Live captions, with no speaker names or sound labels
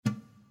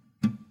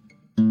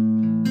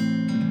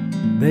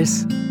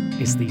This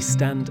is the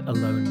Stand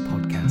Alone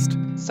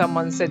podcast.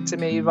 Someone said to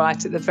me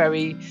right at the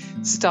very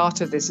start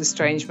of this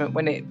estrangement,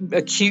 when it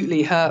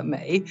acutely hurt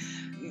me,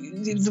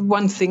 the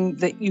one thing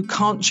that you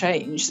can't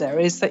change there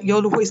is that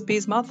you'll always be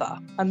his mother.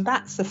 And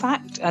that's the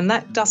fact. And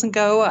that doesn't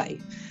go away.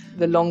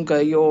 The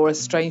longer you're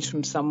estranged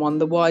from someone,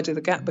 the wider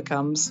the gap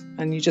becomes.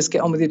 And you just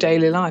get on with your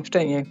daily life,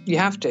 don't you? You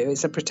have to.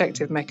 It's a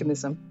protective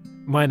mechanism.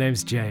 My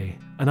name's Jay,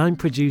 and I'm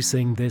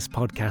producing this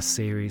podcast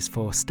series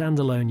for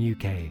Standalone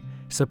UK,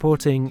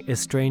 supporting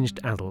estranged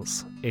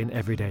adults in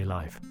everyday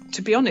life.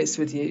 To be honest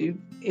with you,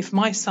 if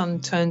my son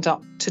turned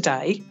up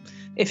today,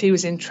 if he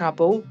was in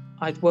trouble,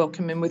 I'd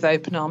welcome him with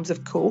open arms,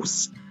 of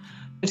course.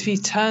 But if he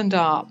turned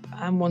up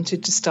and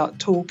wanted to start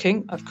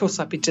talking, of course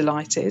I'd be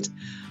delighted.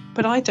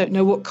 But I don't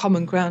know what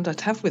common ground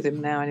I'd have with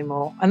him now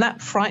anymore. And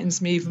that frightens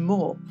me even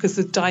more because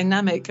the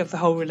dynamic of the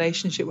whole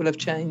relationship will have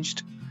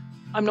changed.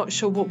 I'm not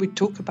sure what we'd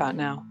talk about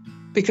now.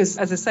 Because,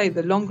 as I say,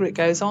 the longer it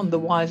goes on, the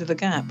wider the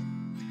gap.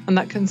 And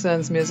that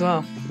concerns me as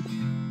well.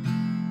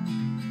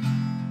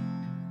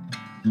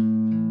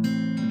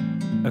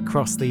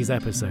 Across these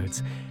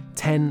episodes,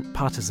 10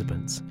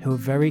 participants who have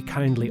very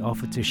kindly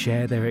offered to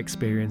share their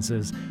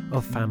experiences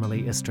of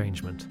family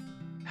estrangement.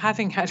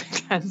 Having had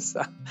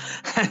cancer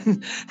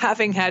and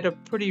having had a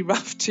pretty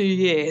rough 2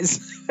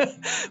 years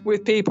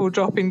with people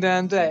dropping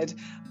down dead,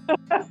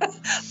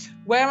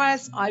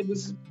 whereas I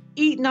was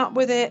eaten up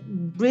with it,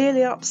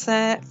 really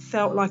upset,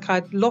 felt like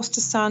I'd lost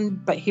a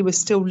son, but he was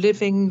still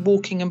living,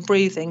 walking and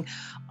breathing,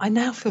 I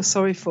now feel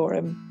sorry for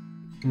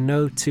him.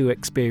 No two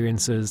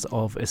experiences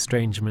of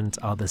estrangement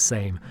are the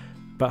same,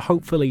 but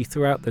hopefully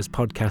throughout this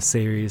podcast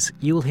series,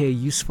 you'll hear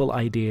useful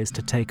ideas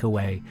to take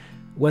away,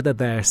 whether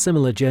they're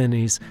similar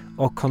journeys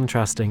or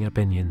contrasting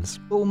opinions.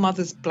 All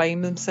mothers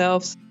blame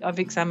themselves. I've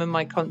examined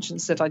my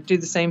conscience that I'd do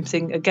the same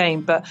thing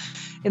again, but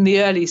in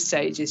the early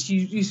stages,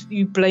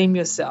 you blame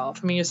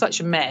yourself. I mean, you're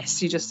such a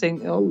mess. You just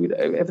think,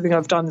 everything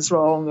I've done is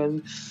wrong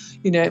and,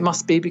 it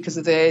must be because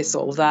of this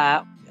or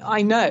that.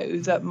 I know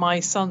that my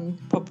son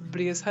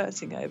probably is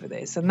hurting over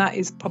this, and that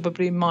is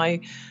probably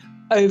my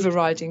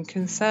overriding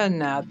concern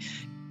now.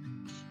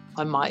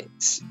 I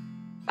might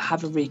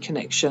have a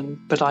reconnection,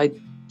 but I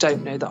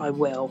don't know that I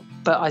will.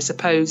 But I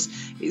suppose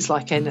it's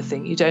like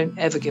anything. You don't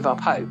ever give up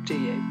hope, do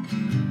you?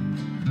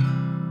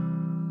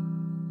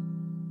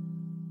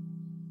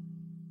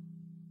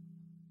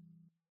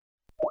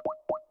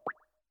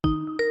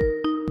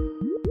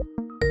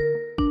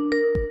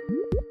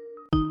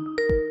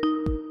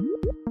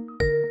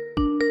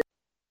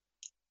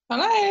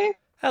 Hello.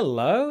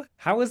 Hello.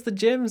 How was the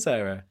gym,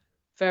 Sarah?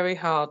 Very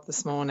hard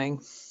this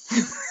morning.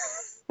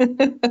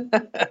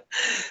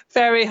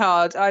 Very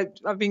hard.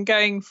 I've been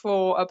going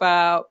for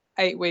about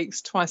 8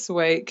 weeks, twice a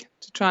week,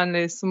 to try and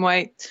lose some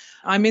weight.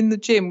 I'm in the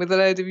gym with a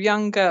load of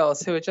young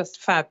girls who are just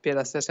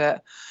fabulous at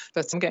it,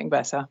 but I'm getting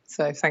better.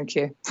 So thank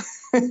you.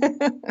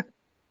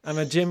 I'm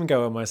a gym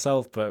goer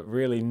myself, but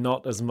really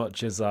not as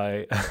much as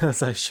I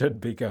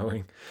should be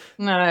going.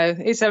 No,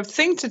 it's a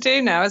thing to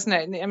do now, isn't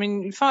it? I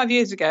mean, 5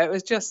 years ago, it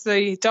was just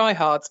the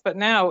diehards, but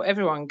now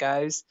everyone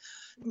goes.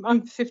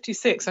 I'm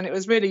 56 and it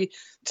was really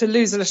to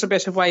lose a little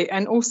bit of weight,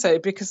 and also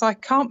because I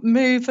can't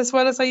move as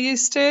well as I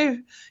used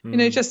to,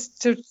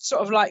 just to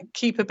sort of like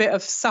keep a bit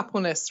of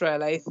suppleness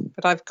really.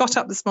 But I've got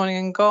up this morning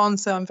and gone,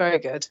 so I'm very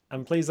good.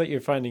 I'm pleased that you're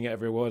finding it a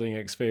rewarding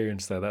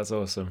experience though. That's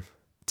awesome.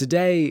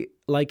 Today,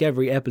 like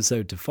every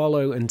episode to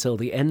follow until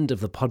the end of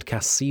the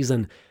podcast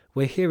season,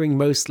 we're hearing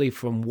mostly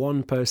from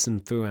one person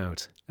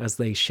throughout as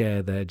they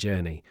share their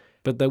journey.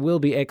 But there will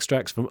be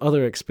extracts from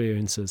other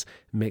experiences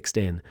mixed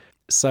in.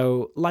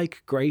 So,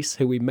 like Grace,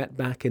 who we met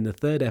back in the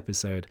 3rd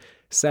episode,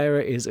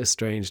 Sarah is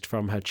estranged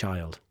from her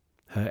child,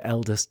 her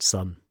eldest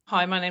son.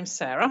 Hi, my name's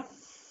Sarah,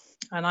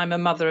 and I'm a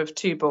mother of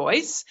 2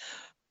 boys.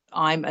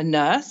 I'm a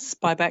nurse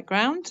by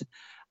background,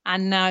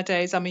 and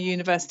nowadays I'm a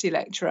university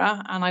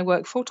lecturer, and I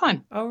work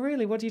full-time. Oh,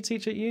 really? What do you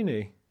teach at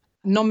uni?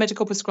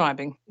 Non-medical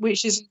prescribing,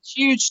 which is a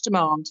huge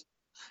demand.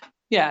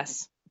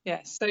 Yes.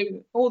 So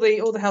all the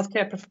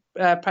healthcare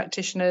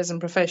practitioners and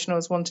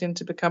professionals wanting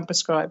to become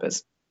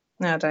prescribers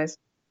nowadays.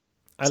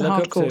 I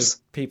look up to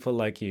people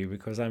like you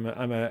because I'm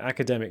an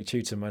academic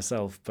tutor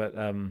myself, but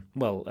an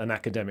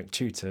academic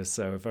tutor,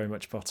 so very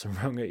much bottom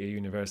rung at your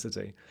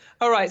university.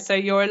 All right, so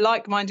you're a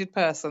like-minded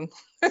person.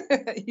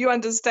 You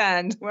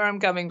understand where I'm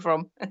coming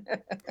from.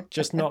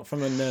 Just not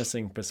from a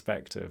nursing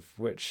perspective,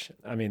 which,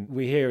 I mean,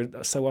 we hear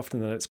so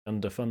often that it's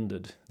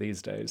underfunded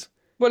these days.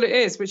 Well, it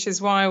is, which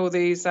is why all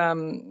these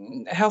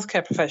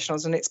healthcare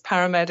professionals, and it's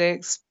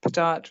paramedics,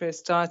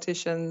 podiatrists,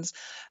 dietitians,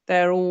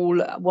 they're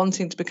all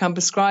wanting to become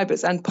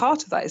prescribers. And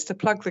part of that is to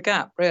plug the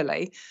gap,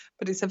 really.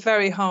 But it's a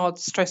very hard,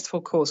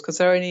 stressful course because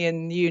they're only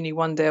in uni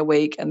 1 day a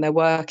week and they're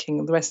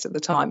working the rest of the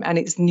time. And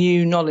it's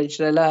new knowledge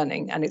they're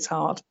learning and it's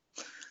hard.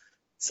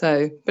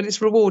 So, but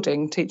it's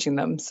rewarding teaching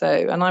them. So,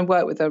 and I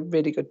work with a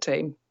really good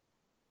team.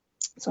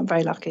 So I'm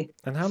very lucky.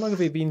 And how long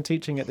have you been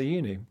teaching at the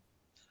uni?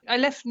 I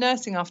left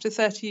nursing after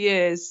 30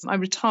 years. I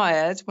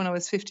retired when I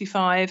was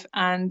 55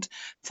 and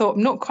thought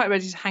I'm not quite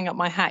ready to hang up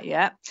my hat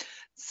yet.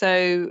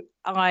 So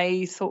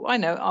I thought, I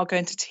know, I'll go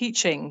into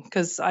teaching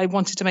because I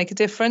wanted to make a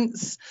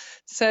difference.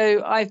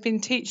 So I've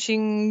been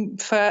teaching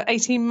for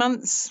 18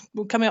 months,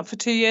 coming up for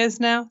 2 years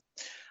now.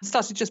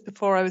 Started just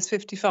before I was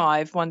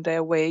 55, 1 day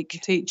a week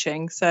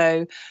teaching.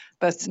 So,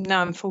 but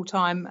now I'm full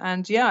time,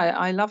 and yeah,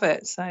 I love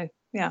it. So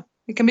yeah,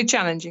 it can be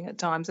challenging at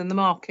times, and the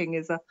marking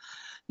is a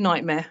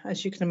nightmare,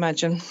 as you can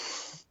imagine.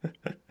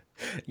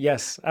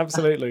 Yes,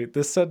 absolutely.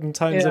 There's certain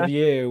times of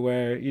year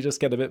where you just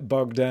get a bit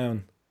bogged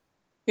down.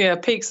 Yeah,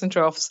 peaks and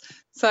troughs.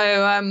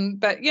 So,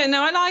 but yeah,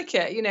 no, I like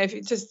it. You know, if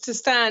you just to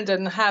stand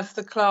and have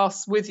the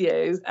class with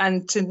you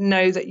and to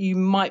know that you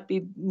might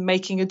be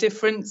making a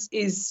difference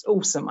is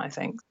awesome, I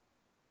think.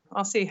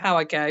 I'll see how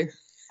I go.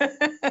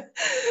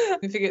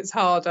 If it gets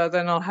harder,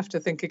 then I'll have to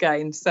think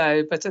again.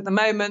 So, but at the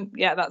moment,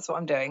 yeah, that's what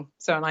I'm doing.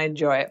 So, and I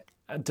enjoy it.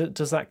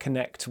 Does that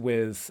connect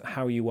with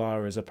how you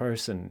are as a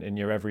person in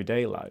your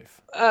everyday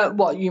life?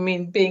 What, you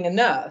mean being a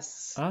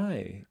nurse?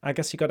 I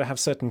guess you got to have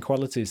certain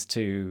qualities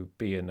to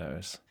be a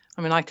nurse.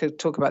 I mean, I could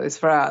talk about this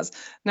for hours.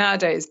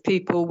 Nowadays,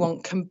 people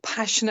want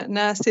compassionate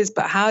nurses,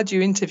 but how do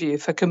you interview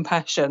for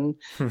compassion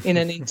in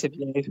an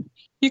interview?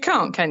 You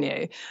can't, can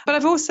you?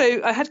 But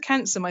I had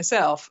cancer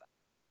myself.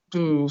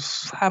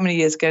 How many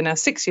years ago now?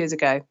 6 years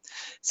ago.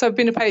 So I've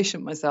been a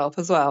patient myself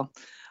as well.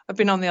 I've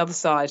been on the other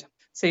side.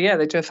 So yeah,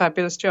 they do a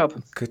fabulous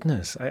job.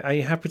 Goodness. Are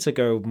you happy to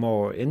go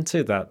more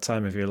into that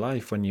time of your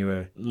life when you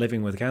were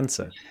living with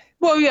cancer?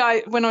 Well,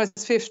 yeah, when I was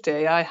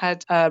 50, I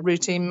had a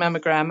routine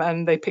mammogram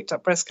and they picked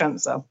up breast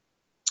cancer,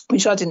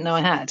 which I didn't know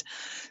I had.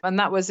 And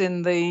that was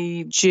in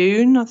the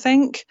June, I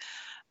think.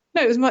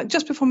 No, it was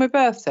just before my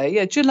birthday.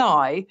 Yeah,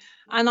 July.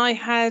 And I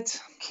had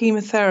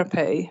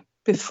chemotherapy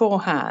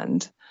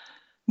beforehand,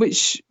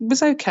 which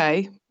was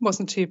okay.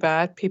 Wasn't too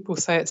bad. People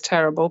say it's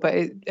terrible, but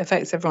it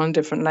affects everyone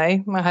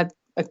differently. I had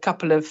a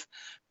couple of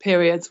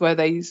periods where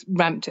they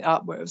ramped it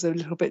up where it was a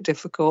little bit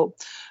difficult.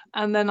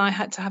 And then I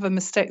had to have a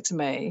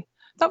mastectomy.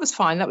 That was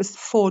fine. That was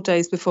 4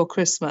 days before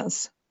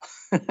Christmas.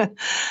 And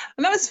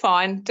that was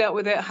fine. Dealt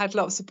with it. Had a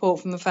lot of support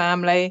from the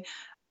family.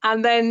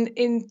 And then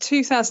in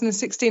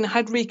 2016, I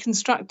had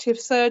reconstructive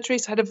surgery.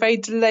 So I had a very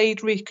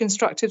delayed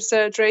reconstructive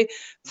surgery,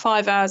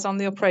 5 hours on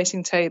the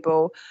operating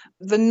table.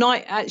 The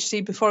night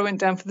actually before I went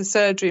down for the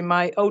surgery,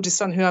 my oldest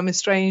son, who I'm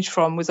estranged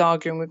from, was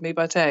arguing with me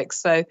by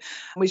text,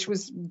 which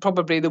was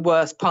probably the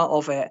worst part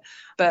of it.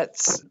 But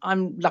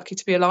I'm lucky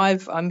to be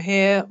alive. I'm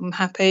here. I'm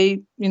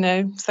happy. You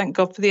know, thank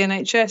God for the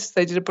NHS.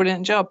 They did a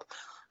brilliant job.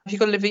 You've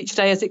got to live each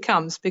day as it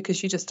comes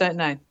because you just don't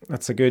know.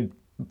 That's a good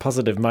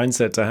positive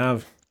mindset to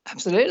have.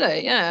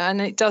 Absolutely, yeah,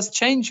 and it does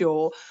change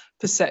your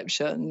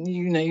perception.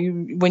 You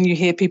know, when you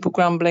hear people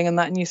grumbling and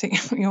that, and you think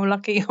you're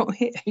lucky you're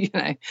here. You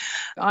know,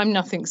 I'm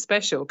nothing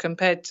special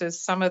compared to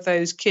some of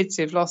those kids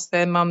who've lost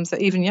their mums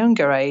at even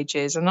younger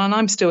ages, and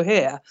I'm still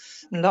here.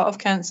 A lot of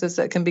cancers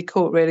that can be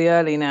caught really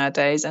early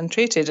nowadays and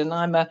treated, and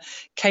I'm a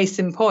case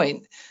in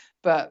point.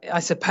 But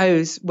I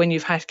suppose when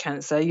you've had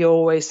cancer, you're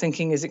always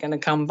thinking, is it going to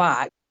come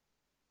back?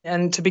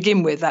 And to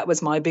begin with, that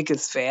was my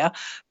biggest fear.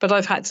 But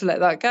I've had to let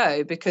that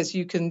go because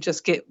you can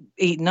just get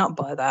eaten up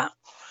by that.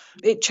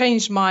 It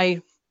changed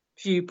my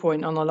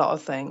viewpoint on a lot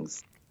of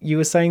things. You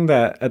were saying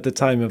that at the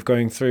time of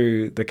going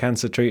through the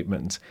cancer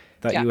treatment,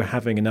 that you were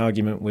having an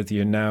argument with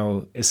your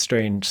now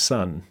estranged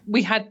son.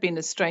 We had been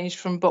estranged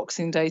from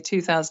Boxing Day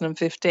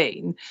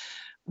 2015,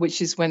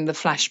 which is when the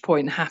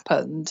flashpoint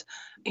happened.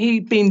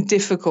 He'd been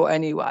difficult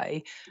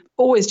anyway,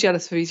 always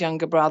jealous of his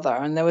younger brother.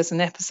 And there was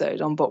an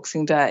episode on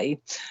Boxing Day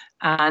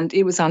and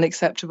it was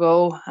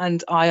unacceptable.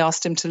 And I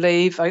asked him to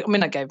leave. I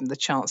gave him the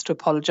chance to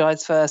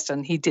apologise first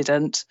and he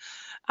didn't.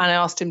 And I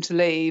asked him to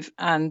leave.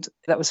 And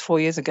that was 4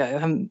 years ago.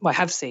 And I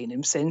have seen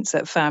him since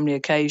at family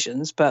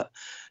occasions, but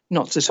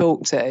not to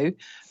talk to.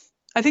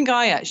 I think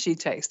I actually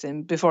texted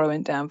him before I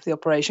went down for the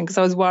operation because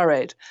I was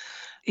worried.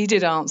 He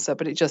did answer,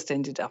 but it just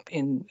ended up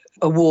in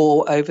a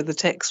war over the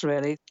text,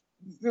 really.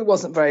 It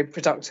wasn't very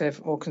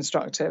productive or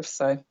constructive.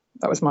 So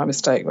that was my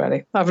mistake,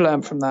 really. I've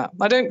learned from that.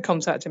 I don't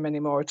contact him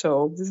anymore at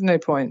all. There's no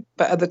point.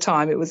 But at the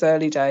time, it was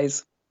early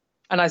days.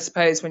 And I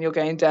suppose when you're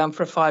going down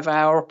for a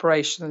 5-hour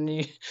operation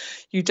and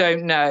you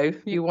don't know,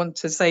 you want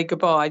to say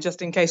goodbye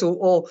just in case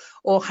or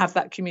have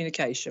that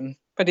communication.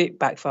 But it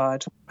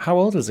backfired. How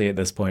old is he at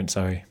this point,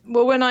 sorry?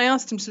 Well, when I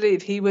asked him to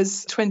leave, he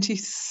was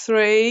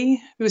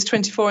 23. He was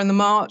 24 in the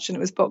March and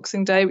it was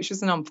Boxing Day, which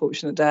was an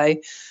unfortunate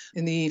day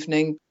in the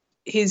evening.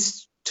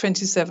 He's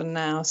 27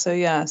 now. So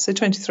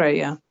 23,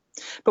 yeah.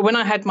 But when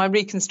I had my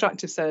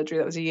reconstructive surgery,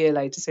 that was a year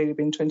later, so he'd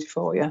been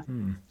 24, yeah.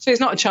 So he's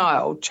not a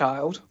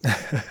child.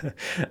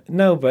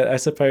 No, but I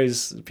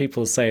suppose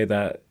people say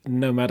that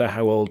no matter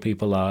how old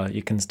people are,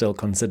 you can still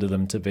consider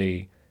them to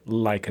be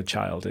like a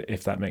child,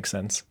 if that makes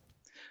sense.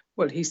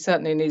 Well, he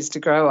certainly needs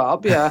to grow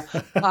up, yeah.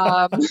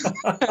 A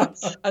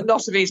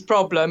lot of his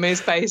problem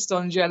is based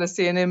on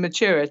jealousy and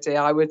immaturity,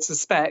 I would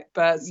suspect.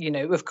 But, you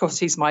know, of course,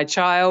 he's my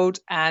child.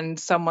 And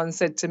someone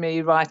said to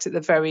me right at the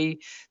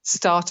very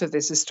start of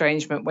this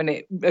estrangement, when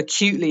it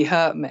acutely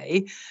hurt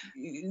me,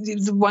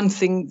 the one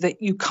thing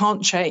that you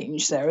can't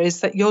change there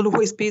is that you'll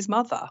always be his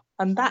mother.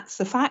 And that's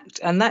the fact.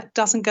 And that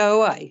doesn't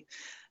go away.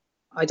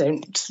 I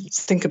don't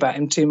think about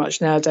him too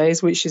much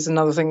nowadays, which is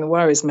another thing that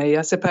worries me.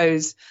 I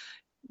suppose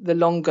the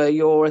longer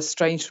you're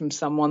estranged from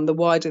someone, the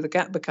wider the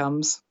gap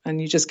becomes, and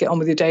you just get on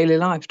with your daily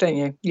life, don't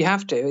you? You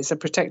have to. It's a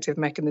protective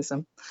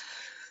mechanism.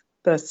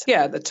 But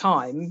yeah, at the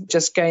time,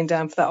 just going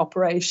down for that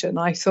operation,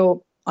 I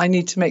thought I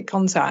need to make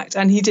contact.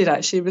 And he did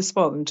actually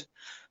respond,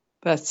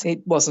 but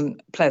it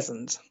wasn't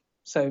pleasant.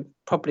 So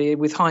probably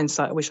with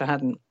hindsight, I wish I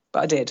hadn't,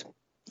 but I did.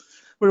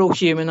 We're all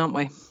human, aren't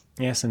we?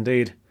 Yes,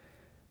 indeed.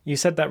 You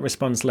said that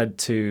response led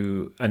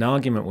to an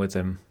argument with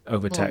him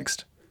over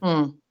text.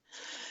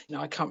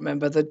 I can't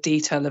remember the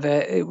detail of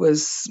it. It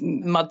was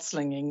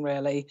mudslinging,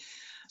 really.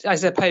 I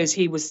suppose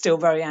he was still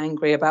very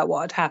angry about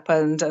what had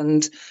happened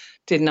and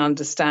didn't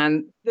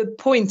understand. The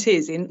point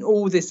is, in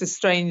all this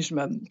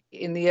estrangement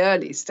in the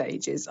early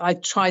stages, I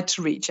tried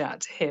to reach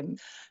out to him.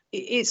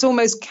 It's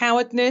almost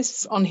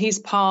cowardness on his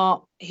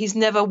part. He's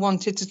never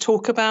wanted to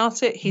talk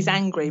about it. He's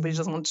angry, but he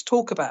doesn't want to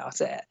talk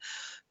about it.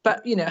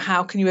 But,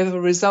 how can you ever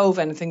resolve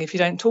anything if you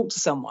don't talk to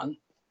someone?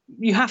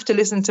 You have to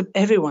listen to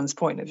everyone's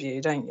point of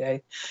view, don't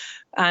you?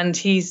 And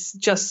he's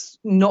just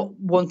not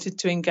wanted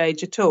to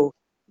engage at all.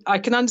 I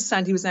can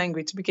understand he was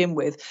angry to begin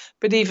with,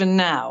 but even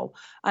now,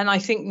 and I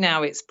think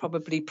now it's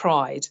probably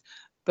pride,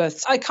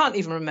 but I can't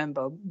even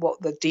remember what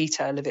the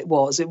detail of it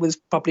was. It was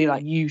probably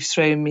like, you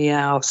thrown me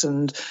out,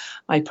 and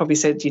I probably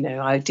said,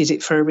 I did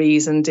it for a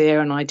reason,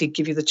 dear, and I did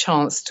give you the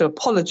chance to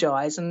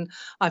apologise, and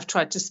I've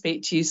tried to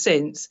speak to you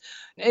since.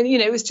 And,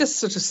 it was just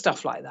sort of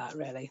stuff like that,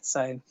 really.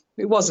 So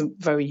it wasn't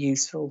very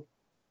useful.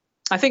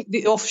 I think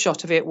the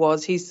offshot of it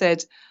was he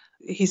said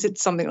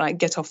something like,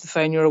 get off the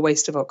phone, you're a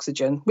waste of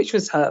oxygen, which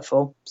was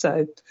hurtful.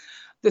 So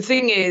the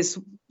thing is,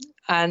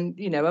 and,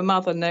 a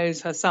mother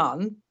knows her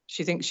son,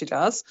 she thinks she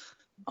does.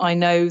 I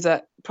know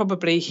that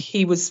probably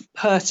he was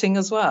hurting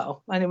as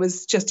well. And it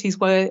was just his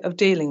way of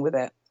dealing with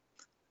it.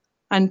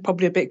 And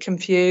probably a bit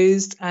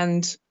confused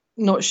and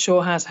not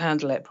sure how to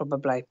handle it,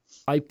 probably.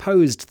 I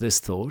posed this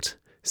thought,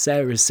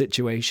 Sarah's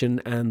situation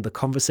and the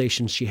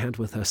conversation she had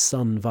with her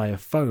son via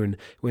phone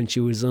when she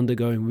was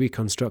undergoing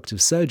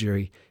reconstructive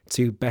surgery,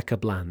 to Becca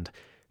Bland,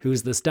 who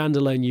is the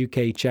Standalone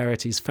UK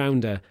Charity's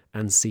founder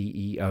and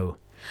CEO.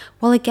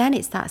 Well, again,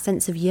 it's that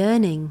sense of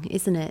yearning,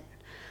 isn't it?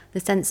 The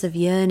sense of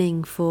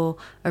yearning for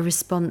a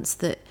response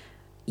that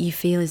you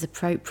feel is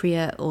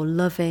appropriate or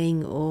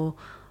loving or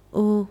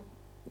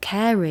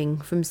caring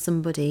from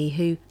somebody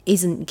who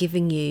isn't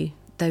giving you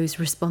those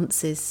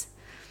responses.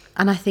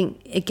 And I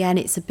think, again,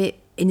 it's a bit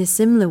in a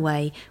similar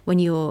way when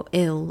you're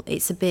ill.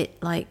 It's a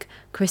bit like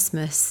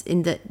Christmas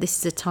in that this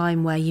is a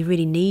time where you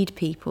really need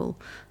people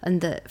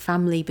and that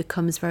family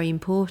becomes very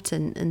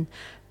important, and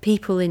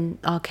people in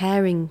our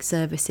caring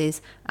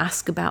services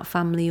ask about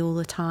family all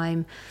the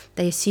time.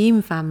 They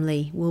assume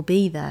family will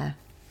be there.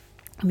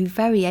 It can be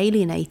very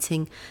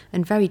alienating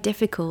and very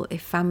difficult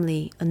if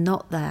family are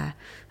not there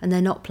and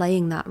they're not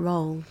playing that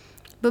role.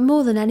 But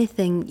more than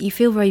anything, you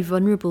feel very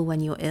vulnerable when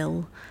you're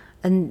ill.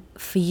 And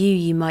for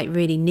you might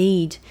really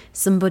need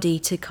somebody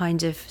to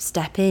kind of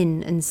step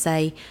in and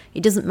say,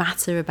 it doesn't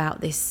matter about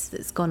this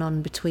that's gone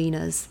on between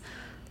us.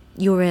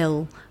 You're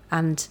ill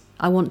and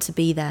I want to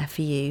be there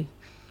for you.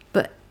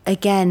 But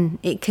again,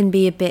 it can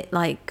be a bit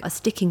like a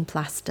sticking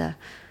plaster,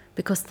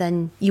 because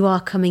then you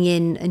are coming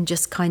in and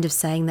just kind of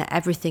saying that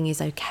everything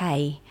is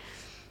okay,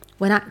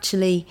 when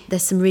actually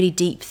there's some really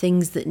deep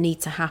things that need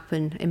to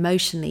happen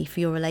emotionally for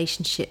your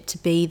relationship to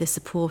be the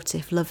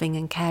supportive, loving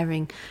and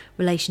caring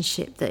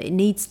relationship that it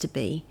needs to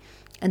be.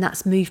 And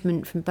that's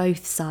movement from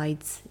both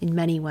sides in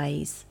many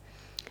ways.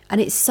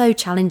 And it's so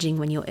challenging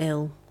when you're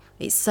ill.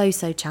 It's so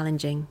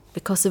challenging,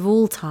 because of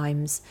all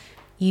times,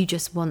 you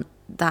just want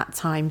that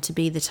time to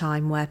be the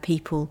time where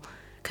people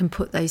can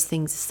put those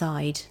things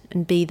aside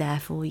and be there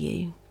for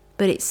you.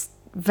 But it's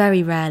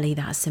very rarely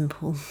that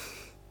simple.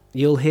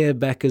 You'll hear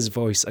Becca's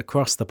voice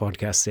across the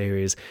podcast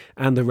series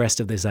and the rest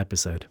of this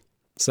episode.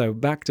 So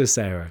back to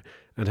Sarah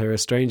and her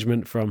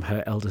estrangement from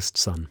her eldest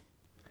son.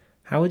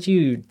 How would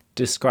you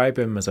describe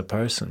him as a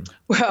person?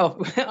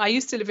 Well, I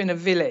used to live in a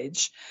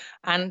village,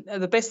 and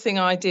the best thing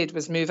I did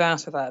was move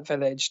out of that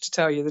village, to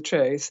tell you the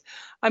truth.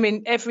 I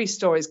mean, every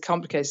story is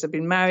complicated. I've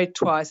been married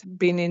twice,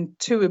 been in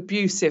 2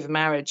 abusive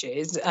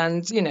marriages,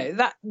 and,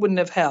 that wouldn't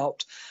have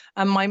helped.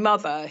 And my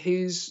mother,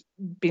 who's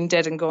been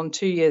dead and gone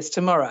 2 years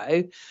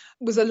tomorrow,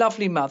 was a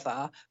lovely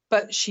mother,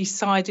 but she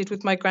sided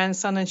with my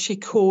grandson and she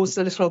caused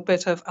a little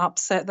bit of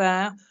upset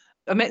there.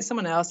 I met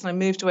someone else and I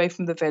moved away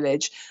from the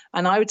village.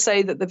 And I would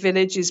say that the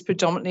village is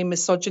predominantly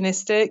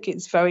misogynistic.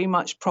 It's very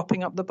much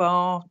propping up the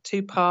bar,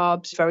 2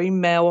 pubs, very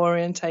male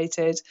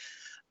orientated.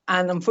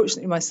 And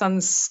unfortunately, my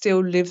son still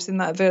lives in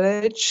that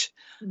village.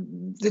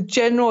 The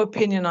general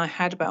opinion I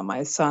had about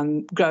my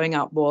son growing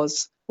up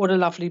was, what a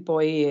lovely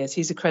boy he is.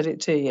 He's a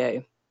credit to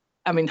you.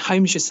 I mean,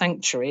 home's your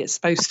sanctuary, it's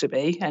supposed to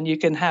be, and you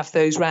can have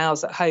those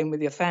rows at home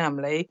with your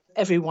family.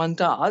 Everyone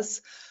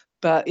does.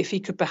 But if he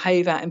could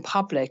behave out in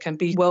public and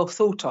be well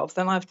thought of,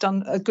 then I've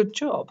done a good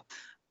job.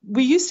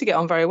 We used to get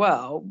on very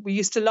well. We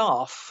used to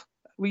laugh.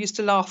 We used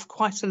to laugh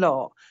quite a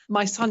lot.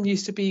 My son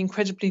used to be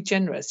incredibly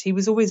generous. He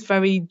was always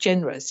very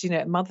generous,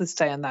 at Mother's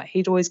Day and that.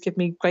 He'd always give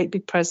me great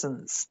big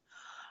presents.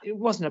 It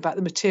wasn't about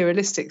the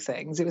materialistic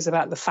things. It was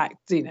about the fact,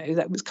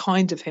 that was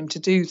kind of him to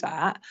do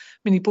that. I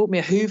mean, he bought me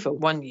a Hoover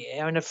one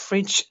year and a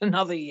fridge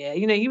another year.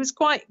 He was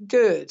quite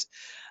good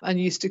and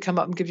used to come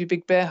up and give you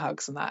big bear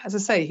hugs and that. As I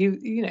say,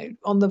 he,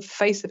 on the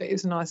face of it, he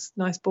was a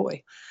nice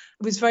boy.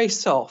 It was very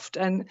soft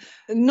and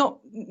not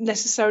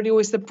necessarily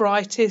always the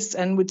brightest,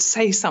 and would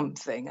say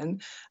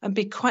something and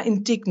be quite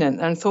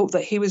indignant and thought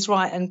that he was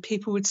right. And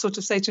people would sort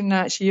of say to him, no,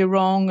 actually, you're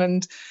wrong.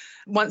 And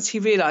once he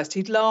realised,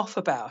 he'd laugh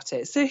about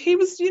it. So he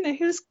was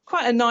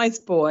quite a nice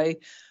boy,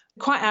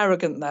 quite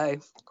arrogant though,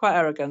 quite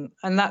arrogant.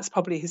 And that's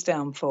probably his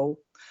downfall.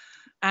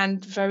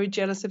 And very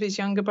jealous of his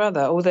younger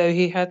brother, although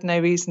he had no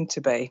reason to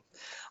be.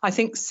 I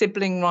think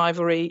sibling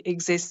rivalry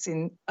exists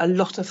in a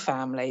lot of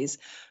families,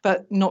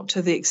 but not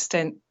to the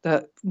extent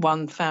that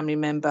one family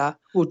member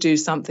will do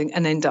something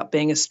and end up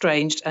being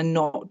estranged and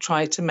not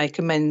try to make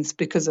amends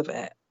because of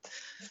it.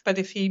 But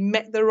if he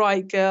met the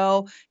right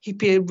girl, he'd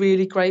be a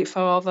really great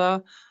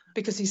father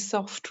because he's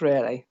soft,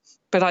 really.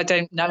 But I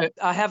don't know.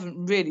 I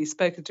haven't really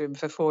spoken to him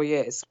for 4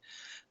 years.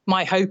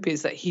 My hope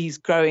is that he's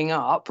growing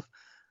up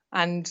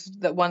and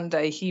that one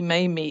day he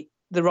may meet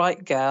the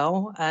right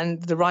girl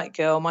and the right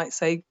girl might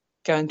say,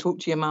 go and talk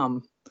to your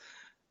mum.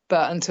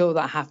 But until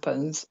that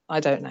happens,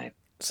 I don't know.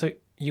 So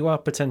you are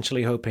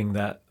potentially hoping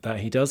that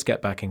he does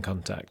get back in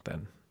contact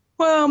then?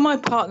 Well, my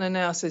partner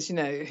now says,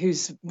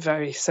 who's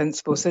very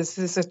sensible, says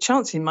there's a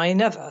chance he may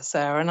never,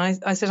 Sarah. And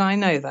I said, I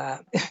know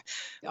that.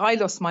 I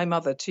lost my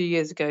mother 2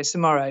 years ago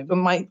tomorrow, but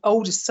my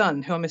oldest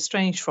son, who I'm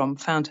estranged from,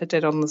 found her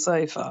dead on the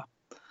sofa.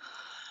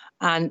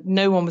 And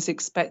no one was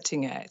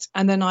expecting it.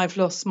 And then I've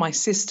lost my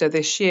sister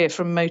this year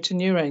from motor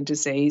neurone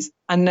disease,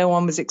 and no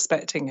one was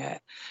expecting it.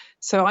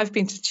 So I've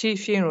been to 2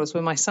 funerals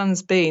where my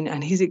son's been,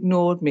 and he's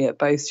ignored me at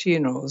both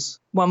funerals.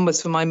 One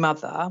was for my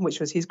mother,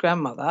 which was his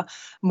grandmother,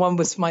 and one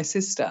was for my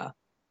sister.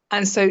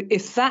 And so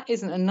if that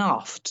isn't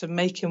enough to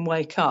make him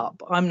wake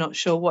up, I'm not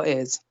sure what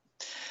is.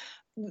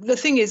 The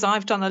thing is,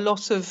 I've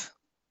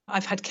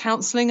had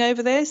counselling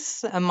over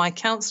this, and my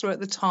counsellor at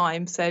the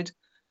time said,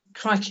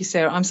 crikey,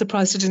 Sarah, I'm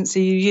surprised I didn't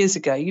see you years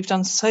ago. You've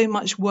done so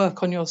much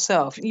work on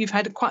yourself. You've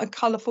had quite a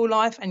colourful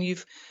life and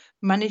you've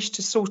managed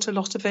to sort a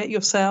lot of it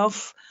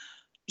yourself.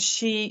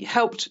 She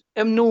helped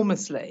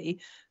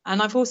enormously.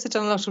 And I've also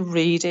done a lot of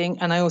reading,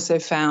 and I also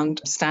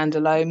found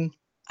Standalone.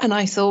 And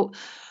I thought,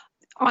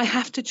 I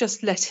have to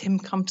just let him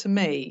come to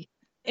me.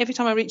 Every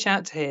time I reach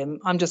out to him,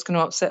 I'm just going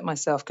to upset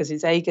myself because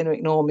he's A, going to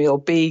ignore me, or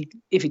B,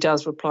 if he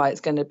does reply,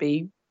 it's going to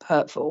be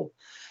hurtful.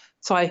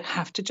 So I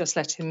have to just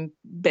let him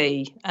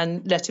be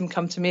and let him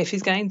come to me if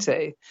he's going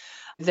to.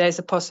 There's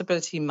a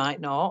possibility he might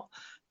not,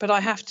 but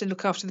I have to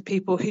look after the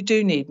people who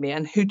do need me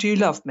and who do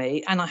love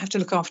me, and I have to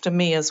look after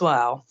me as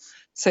well.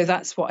 So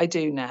that's what I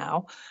do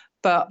now.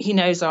 But he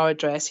knows our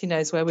address. He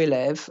knows where we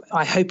live.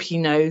 I hope he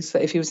knows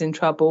that if he was in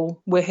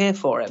trouble, we're here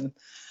for him.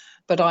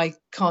 But I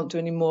can't do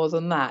any more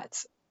than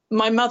that.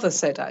 My mother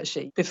said,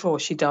 actually, before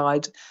she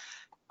died,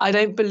 I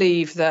don't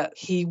believe that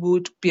he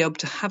would be able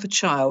to have a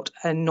child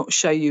and not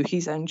show you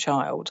his own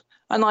child.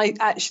 And I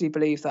actually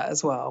believe that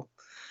as well,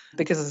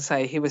 because, as I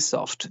say, he was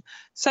soft.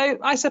 So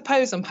I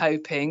suppose I'm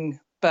hoping,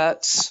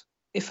 but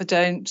if I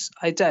don't,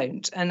 I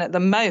don't. And at the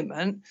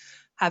moment,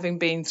 having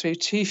been through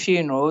 2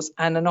 funerals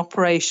and an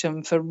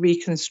operation for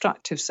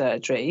reconstructive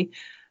surgery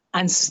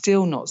and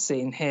still not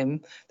seeing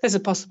him, there's a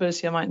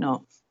possibility I might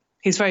not.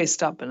 He's very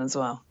stubborn as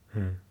well.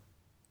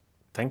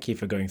 Thank you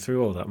for going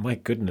through all that. My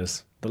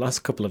goodness, the last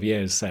couple of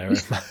years, Sarah.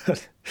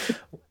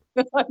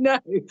 I know.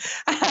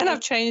 And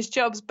I've changed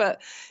jobs,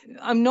 but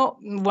I'm not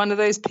one of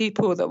those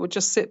people that would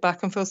just sit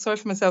back and feel sorry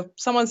for myself.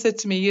 Someone said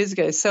to me years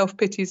ago,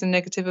 self-pity is a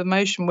negative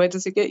emotion. Where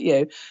does it get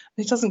you?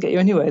 It doesn't get you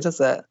anywhere, does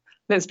it?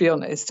 Let's be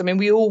honest. I mean,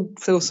 we all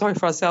feel sorry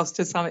for ourselves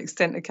to some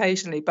extent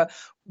occasionally, but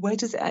where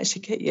does it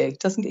actually get you? It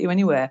doesn't get you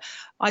anywhere.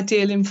 I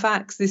deal in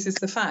facts. This is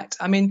the fact.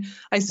 I mean,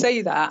 I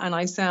say that and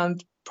I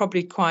sound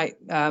probably quite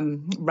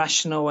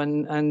rational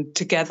and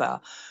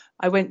together.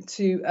 I went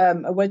to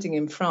a wedding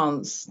in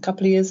France a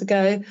couple of years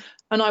ago,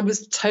 and I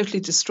was totally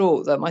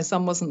distraught that my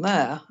son wasn't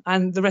there,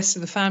 and the rest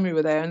of the family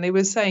were there, and they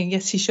were saying,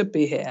 yes, he should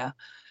be here.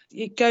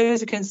 It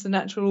goes against the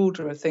natural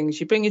order of things.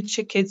 You bring your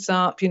kids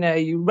up,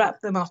 you wrap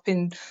them up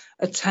in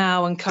a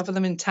towel and cover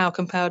them in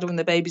talcum powder when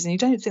they're babies, and you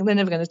don't think they're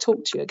never going to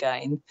talk to you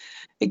again.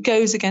 It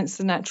goes against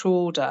the natural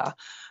order.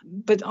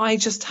 But I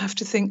just have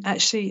to think,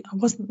 actually, I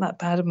wasn't that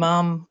bad a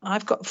mum.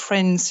 I've got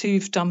friends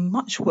who've done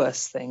much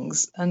worse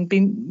things and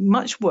been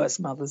much worse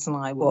mothers than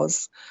I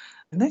was.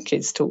 And their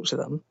kids talk to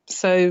them.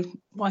 So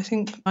I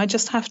think I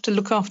just have to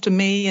look after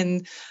me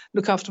and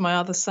look after my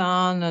other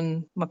son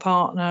and my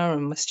partner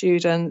and my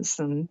students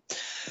and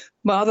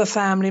my other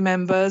family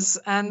members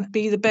and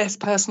be the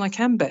best person I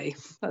can be.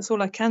 That's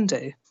all I can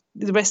do.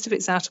 The rest of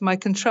it's out of my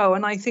control.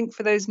 And I think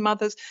for those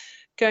mothers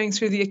going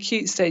through the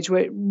acute stage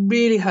where it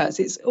really hurts,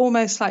 it's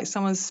almost like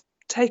someone's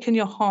taken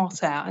your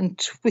heart out and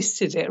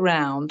twisted it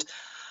round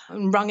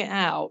and wrung it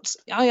out.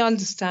 I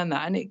understand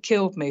that, and it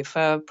killed me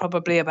for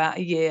probably about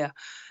a year.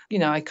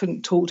 I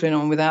couldn't talk to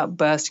anyone without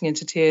bursting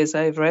into tears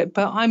over it,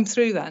 but I'm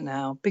through that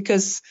now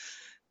because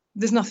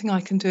there's nothing I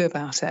can do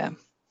about it.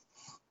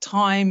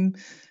 Time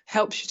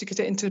helps you to get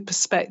it into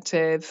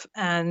perspective,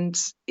 and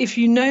if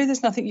you know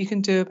there's nothing you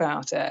can do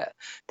about it,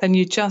 then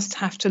you just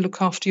have to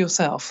look after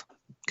yourself,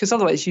 because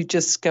otherwise you'd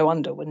just go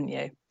under, wouldn't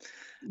you?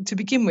 To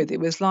begin with, it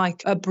was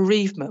like a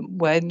bereavement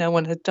where no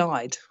one had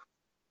died.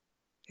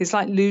 It's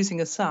like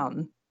losing a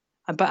son,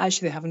 but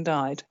actually they haven't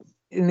died.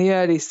 In the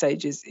early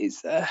stages,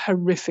 it's a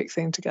horrific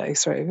thing to go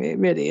through. It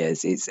really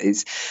is.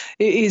 It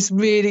is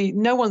really,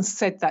 no one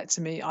said that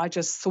to me. I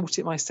just thought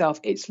it myself.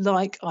 It's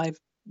like I've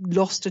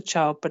lost a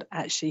child, but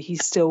actually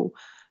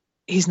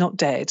he's not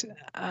dead.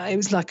 It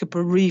was like a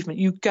bereavement.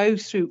 You go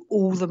through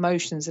all the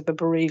motions of a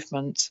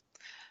bereavement,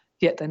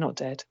 yet they're not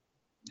dead.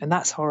 And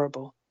that's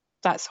horrible.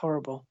 That's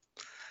horrible.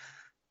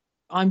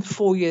 I'm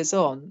 4 years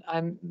on.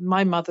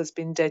 My mother's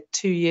been dead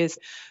 2 years.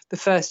 The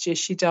first year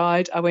she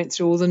died, I went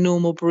through all the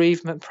normal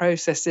bereavement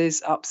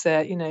processes,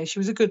 upset. She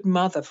was a good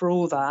mother for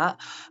all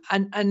that.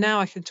 And now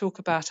I can talk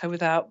about her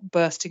without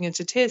bursting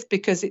into tears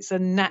because it's a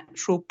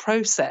natural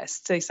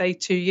process. They say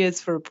 2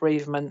 years for a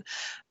bereavement.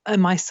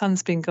 And my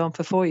son's been gone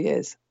for 4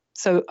 years.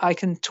 So I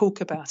can talk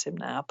about him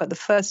now. But the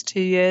first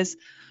 2 years,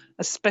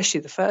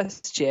 especially the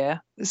first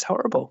year, was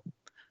horrible.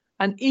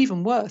 And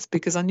even worse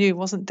because I knew he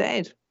wasn't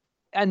dead.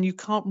 And you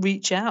can't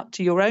reach out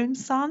to your own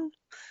son.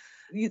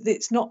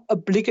 It's not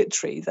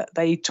obligatory that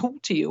they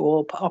talk to you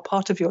or are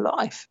part of your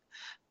life.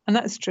 And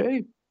that's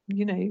true.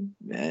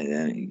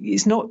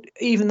 It's not,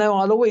 even though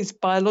I'll always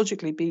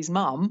biologically be his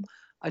mum,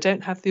 I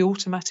don't have the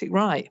automatic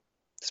right,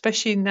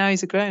 especially now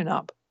he's a grown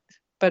up.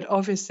 But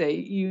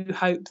obviously you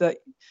hope that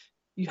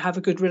you have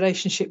a good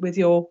relationship with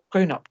your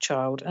grown up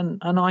child. And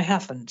I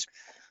haven't.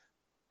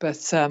 But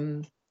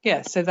so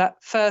that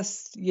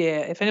first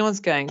year, if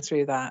anyone's going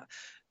through that,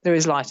 there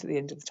is light at the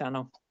end of the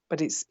tunnel,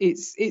 but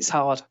it's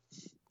hard.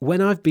 When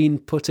I've been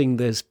putting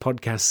this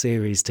podcast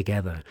series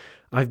together,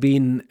 I've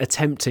been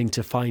attempting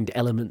to find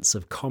elements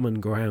of common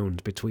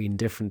ground between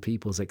different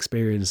people's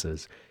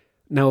experiences.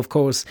 Now, of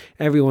course,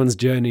 everyone's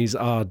journeys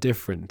are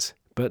different,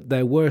 but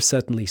there were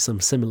certainly some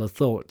similar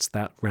thoughts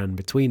that ran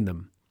between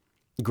them.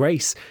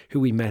 Grace,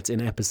 who we met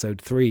in episode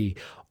 3,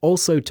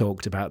 also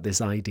talked about this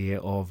idea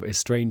of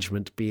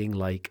estrangement being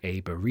like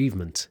a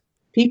bereavement.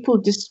 People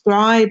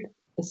describe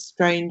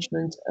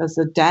estrangement as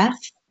a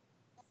death.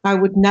 I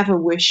would never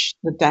wish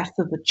the death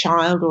of a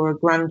child or a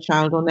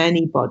grandchild on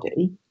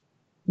anybody.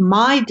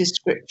 My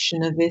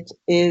description of it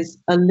is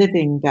a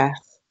living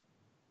death.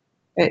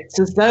 It's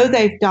as though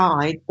they've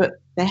died, but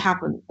they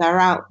haven't. They're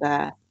out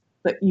there,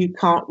 but you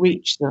can't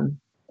reach them.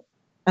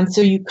 And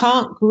so you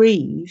can't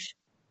grieve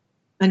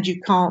and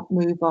you can't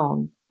move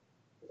on.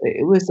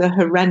 It was a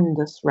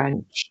horrendous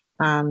wrench,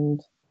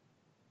 and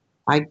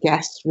I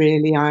guess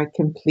really I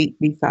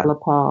completely fell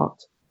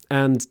apart.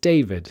 And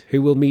David,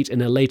 who we'll meet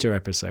in a later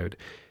episode,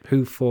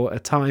 who for a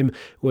time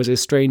was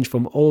estranged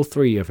from all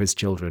 3 of his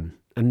children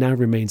and now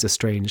remains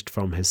estranged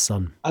from his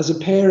son. As a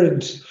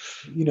parent,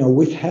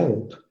 with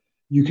help,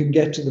 you can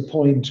get to the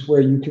point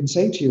where you can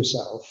say to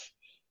yourself,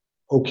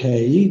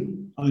 okay,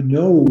 I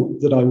know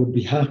that I would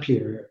be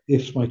happier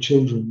if my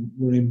children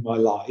were in my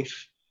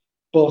life,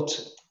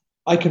 but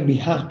I can be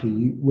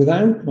happy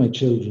without my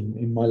children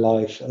in my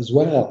life as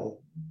well.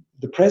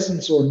 The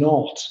presence or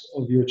not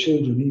of your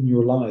children in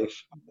your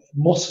life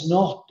must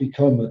not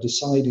become a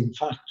deciding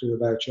factor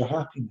about your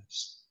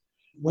happiness.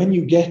 When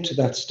you get to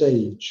that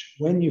stage,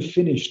 when you've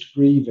finished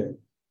grieving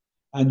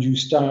and you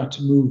start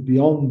to move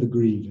beyond the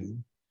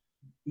grieving,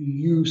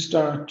 you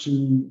start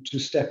to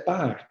step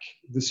back.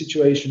 The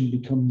situation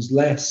becomes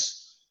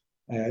less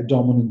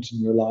dominant in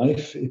your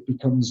life. It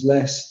becomes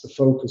less the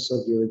focus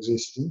of your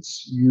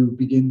existence. You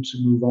begin to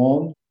move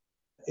on.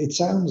 It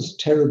sounds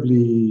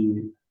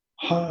terribly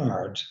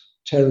hard,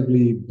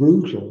 terribly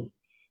brutal,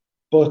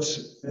 but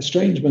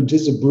estrangement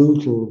is a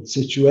brutal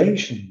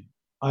situation.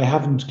 I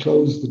haven't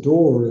closed the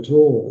door at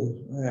all,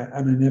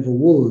 and I never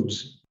would.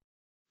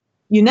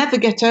 You never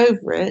get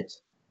over it.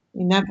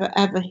 You never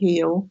ever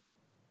heal.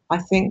 I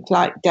think,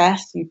 like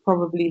death, you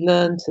probably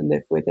learn to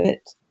live with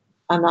it.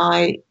 And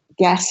I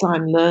guess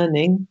I'm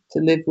learning to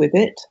live with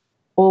it.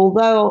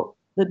 Although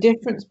the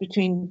difference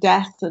between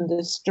death and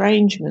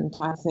estrangement,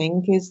 I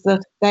think, is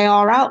that they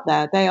are out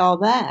there. They are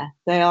there.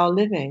 They are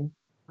living.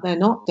 They're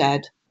not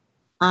dead.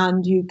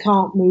 And you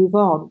can't move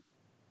on.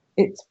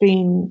 It's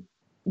been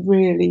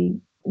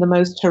really the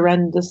most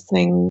horrendous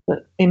thing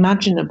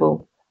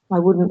imaginable. I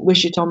wouldn't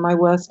wish it on my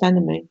worst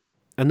enemy.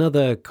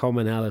 Another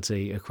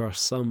commonality across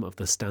some of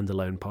the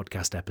standalone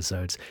podcast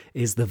episodes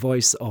is the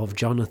voice of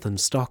Jonathan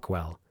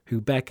Stockwell,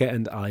 who Becca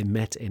and I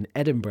met in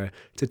Edinburgh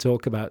to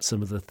talk about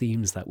some of the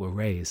themes that were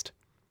raised.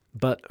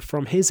 But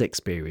from his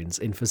experience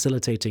in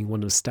facilitating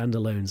one of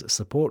Standalone's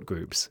support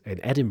groups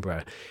in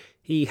Edinburgh,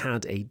 he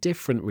had a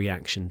different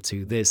reaction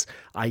to this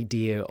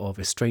idea of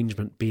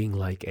estrangement being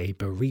like a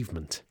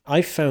bereavement.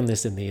 I've found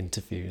this in the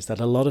interviews that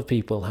a lot of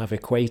people have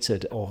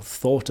equated or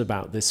thought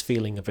about this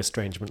feeling of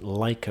estrangement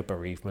like a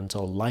bereavement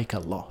or like a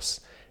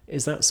loss.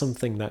 Is that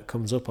something that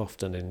comes up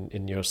often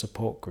in your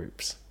support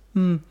groups?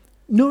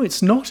 No,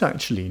 it's not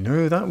actually.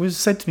 No, that was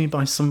said to me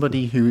by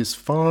somebody who, as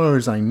far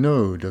as I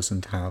know,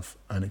 doesn't have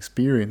an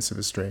experience of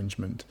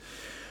estrangement.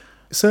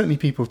 Certainly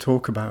people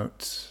talk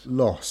about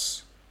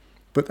loss,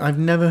 but I've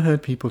never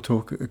heard people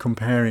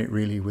compare it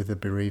really with a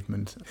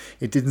bereavement.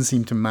 It didn't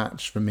seem to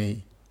match for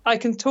me. I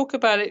can talk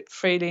about it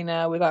freely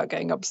now without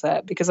getting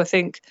upset, because I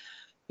think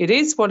it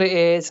is what it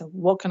is.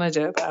 What can I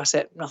do about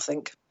it?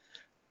 Nothing.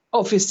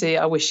 Obviously,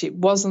 I wish it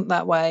wasn't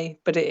that way,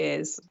 but it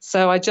is.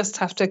 So I just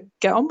have to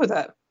get on with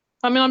it.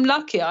 I mean, I'm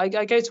lucky. I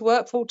go to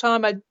work full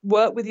time. I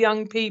work with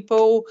young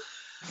people.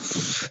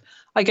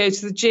 I go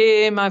to the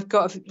gym. I've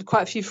got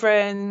quite a few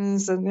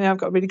friends, and I've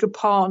got a really good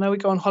partner. We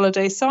go on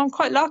holiday. So I'm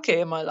quite lucky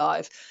in my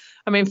life.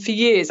 I mean, for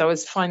years I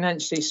was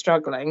financially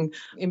struggling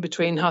in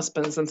between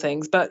husbands and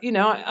things. But,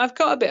 I've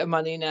got a bit of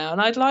money now,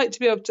 and I'd like to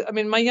be able to. I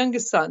mean, my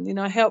youngest son,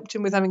 I helped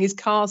him with having his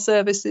car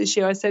serviced this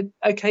year. I said,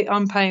 OK,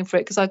 I'm paying for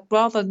it, because I'd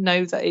rather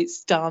know that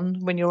it's done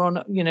when you're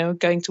on,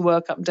 going to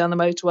work up and down the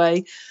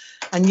motorway.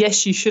 And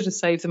yes, you should have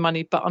saved the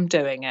money, but I'm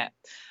doing it.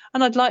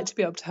 And I'd like to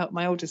be able to help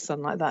my oldest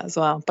son like that as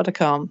well, but I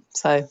can't.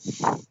 So,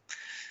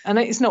 and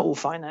it's not all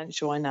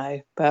financial, I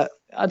know, but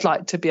I'd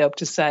like to be able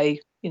to say,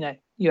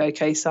 you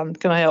okay, son?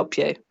 Can I help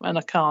you? And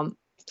I can't.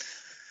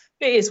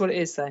 It is what it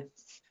is, though.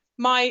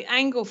 My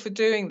angle for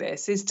doing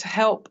this is to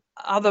help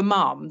other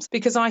mums,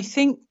 because I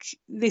think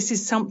this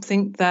is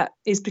something that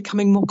is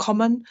becoming more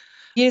common.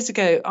 Years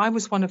ago, I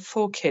was one of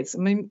 4 kids. I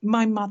mean,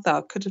 my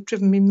mother could have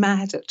driven me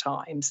mad at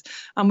times,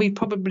 and we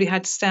probably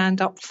had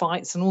stand-up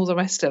fights and all the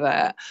rest of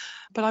it.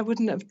 But I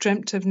wouldn't have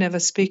dreamt of never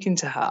speaking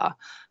to her.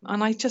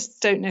 And I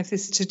just don't know if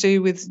this is to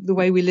do with the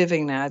way we're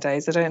living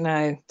nowadays. I don't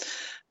know.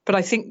 But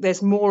I think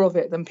there's more of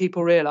it than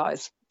people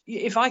realise.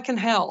 If I can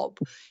help,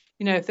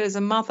 if there's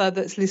a mother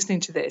that's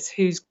listening to this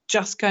who's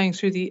just going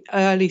through the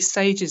early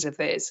stages of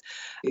this,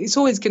 it's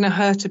always going to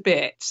hurt a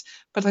bit.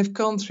 But I've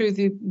gone through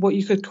what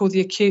you could call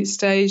the acute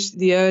stage,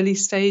 the early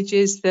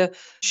stages, the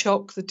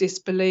shock, the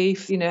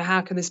disbelief,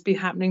 how can this be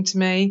happening to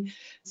me?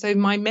 So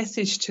my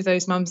message to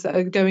those mums that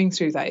are going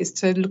through that is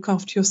to look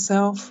after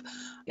yourself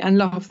and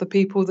love the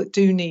people that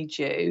do need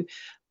you.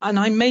 And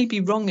I may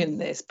be wrong in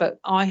this, but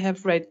I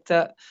have read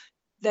that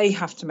they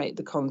have to make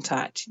the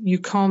contact. You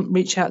can't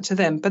reach out to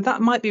them. But that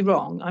might be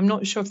wrong. I'm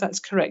not sure if that's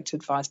correct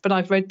advice, but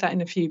I've read that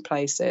in a few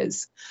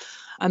places.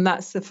 And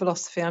that's the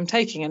philosophy I'm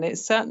taking. And it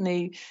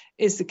certainly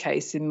is the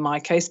case in my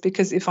case,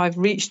 because if I've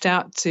reached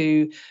out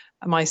to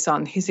my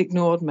son, he's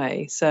ignored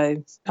me.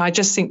 So I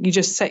just think you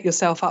just set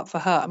yourself up for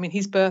hurt. I mean,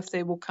 his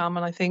birthday will come,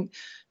 and I think,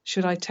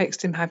 should I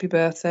text him happy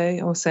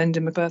birthday or send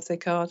him a birthday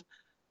card?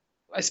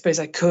 I suppose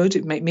I could.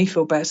 It'd make me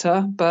feel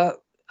better,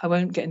 but I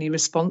won't get any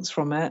response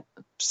from it.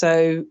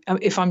 So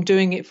if I'm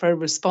doing it for a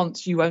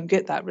response, you won't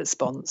get that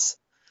response.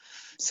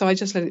 So I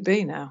just let it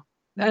be now.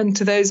 And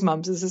to those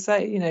mums, as I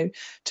say,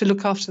 to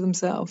look after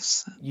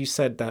themselves. You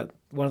said that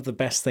one of the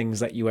best things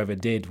that you ever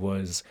did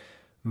was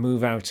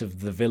move out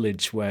of the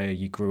village where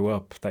you grew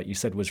up, that you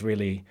said was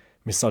really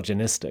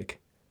misogynistic.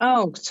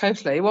 Oh,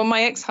 totally. Well,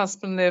 my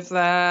ex-husband lived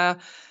there.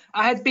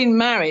 I had been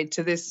married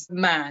to this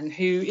man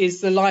who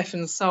is the life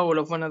and soul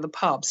of one of the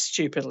pubs,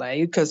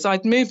 stupidly, because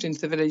I'd moved into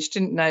the village,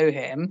 didn't know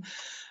him.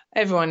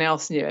 Everyone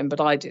else knew him,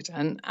 but I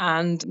didn't.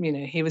 And,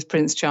 he was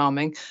Prince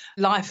Charming.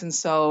 Life and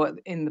soul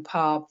in the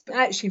pub,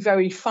 actually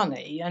very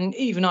funny. And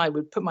even I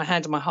would put my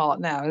hand on my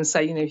heart now and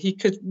say, he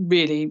could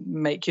really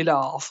make you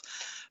laugh.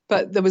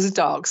 But there was a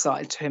dark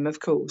side to him, of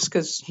course,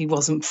 because he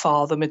wasn't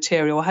father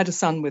material. I had a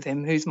son with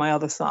him, who's my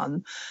other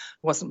son,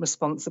 wasn't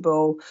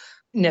responsible,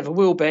 never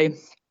will be.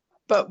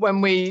 But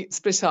when we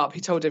split up,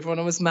 he told everyone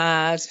I was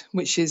mad,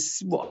 which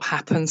is what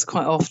happens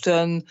quite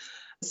often.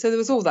 So there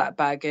was all that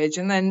baggage.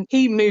 And then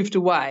he moved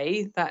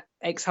away, that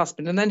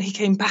ex-husband, and then he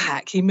came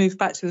back. He moved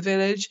back to the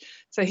village.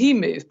 So he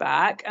moved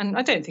back. And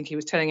I don't think he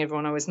was telling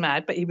everyone I was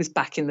mad, but he was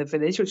back in the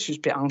village, which was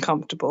a bit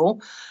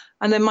uncomfortable.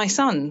 And then my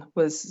son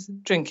was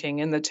drinking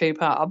in the 2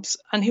 pubs,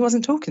 and he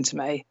wasn't talking to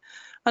me.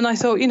 And I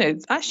thought,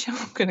 actually,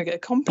 I'm going to get a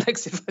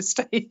complex if I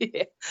stay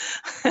here.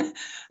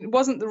 It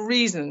wasn't the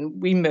reason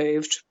we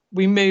moved.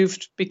 We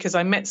moved because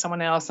I met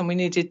someone else and we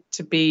needed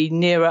to be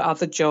nearer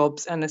other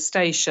jobs and a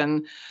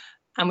station.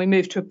 And we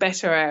moved to a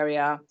better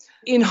area.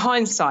 In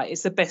hindsight,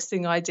 it's the best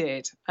thing I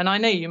did. And I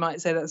know you might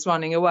say that's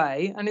running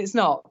away, and it's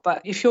not.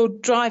 But if you're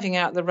driving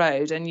out the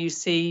road and you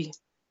see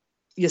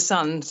your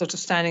son sort of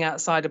standing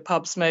outside a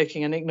pub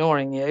smoking and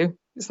ignoring you,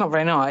 it's not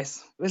very nice.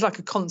 It was like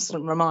a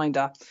constant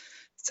reminder.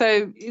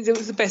 So it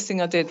was the best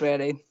thing I did,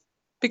 really,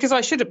 because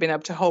I should have been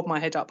able to hold my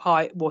head up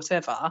high,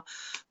 whatever,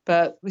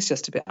 but it was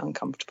just a bit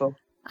uncomfortable.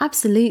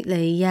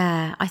 Absolutely,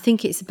 yeah. I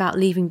think it's about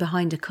leaving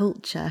behind a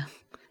culture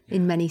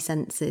in many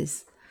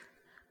senses.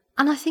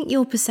 And I think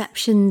your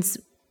perceptions,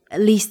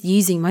 at least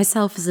using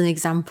myself as an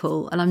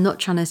example, and I'm not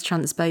trying to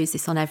transpose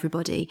this on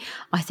everybody,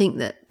 I think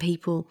that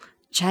people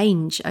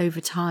change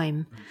over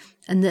time,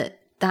 and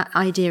that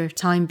idea of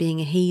time being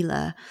a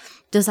healer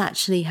does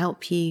actually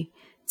help you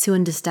to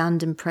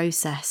understand and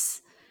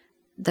process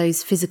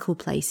those physical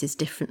places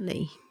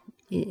differently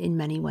in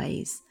many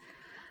ways.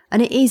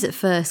 And it is at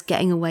first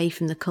getting away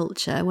from the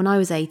culture. When I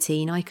was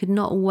 18, I could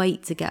not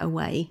wait to get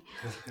away.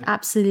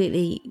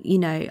 Absolutely,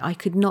 I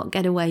could not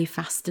get away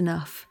fast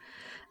enough.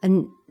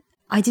 And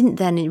I didn't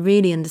then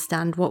really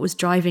understand what was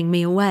driving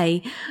me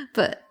away,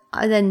 but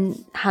I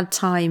then had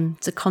time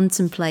to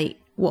contemplate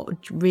what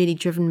had really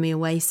driven me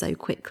away so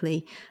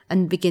quickly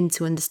and begin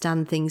to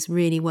understand things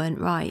really weren't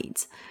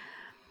right.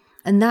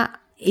 And that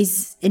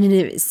is in and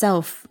of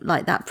itself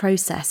like that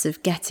process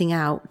of getting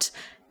out,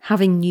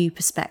 having new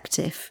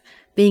perspective,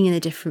 being in a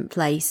different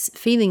place,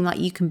 feeling like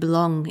you can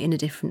belong in a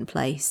different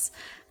place,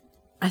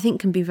 I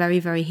think can be very,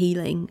 very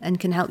healing and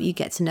can help you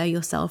get to know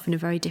yourself in a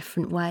very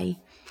different way.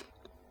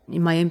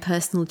 In my own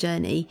personal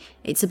journey,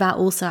 it's about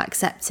also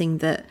accepting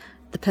that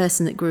the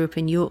person that grew up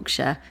in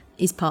Yorkshire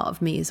is part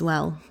of me as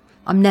well.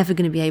 I'm never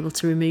going to be able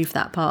to remove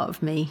that part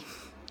of me.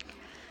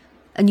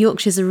 And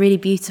Yorkshire's a really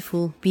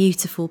beautiful,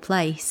 beautiful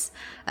place.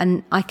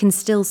 And I can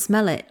still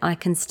smell it. I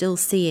can still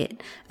see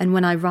it. And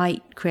when I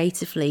write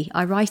creatively,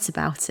 I write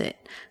about it.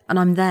 And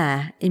I'm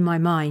there in my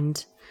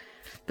mind.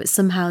 But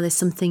somehow there's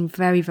something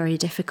very, very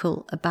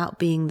difficult about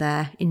being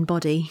there in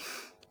body.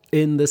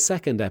 In the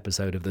second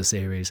episode of the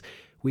series,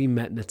 we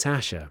met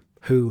Natasha,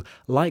 who,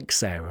 like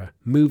Sarah,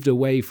 moved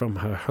away from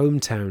her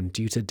hometown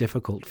due to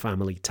difficult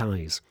family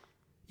ties.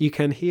 You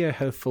can hear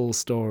her full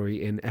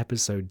story in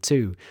episode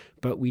 2,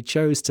 but we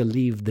chose to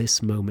leave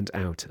this moment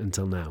out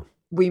until now.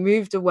 We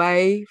moved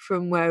away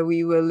from where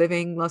we were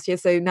living last year,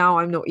 so now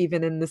I'm not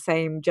even in the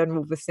same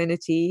general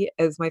vicinity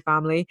as my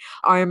family.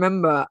 I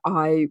remember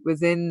I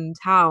was in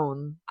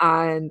town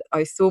and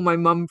I saw my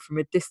mum from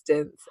a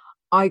distance.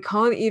 I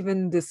can't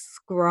even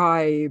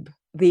describe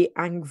the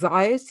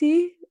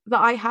anxiety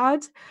that I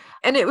had,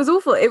 and it was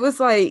awful. It was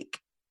like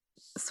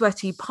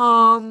sweaty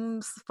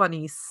palms,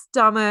 funny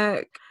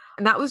stomach.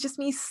 And that was just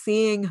me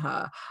seeing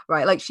her,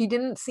 right? Like, she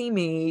didn't see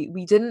me,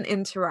 we didn't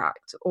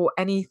interact or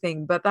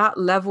anything, but that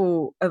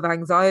level of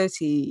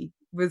anxiety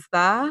was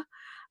there.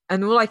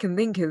 And all I can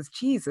think is,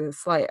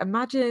 Jesus, like,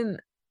 imagine,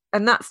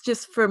 and that's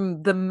just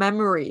from the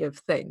memory of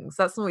things.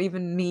 That's not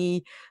even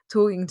me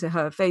talking to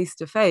her face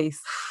to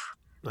face.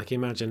 Like,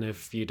 imagine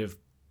if you'd have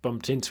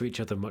bumped into each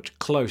other much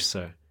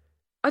closer.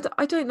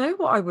 I don't know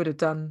what I would have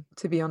done,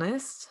 to be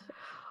honest.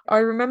 I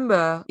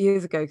remember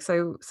years ago,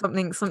 so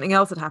something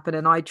else had happened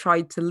and I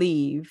tried to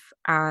leave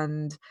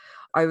and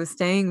I was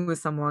staying with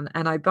someone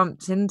and I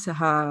bumped into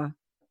her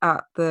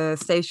at the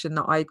station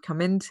that I'd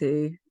come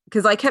into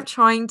because I kept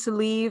trying to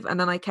leave and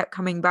then I kept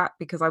coming back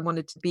because I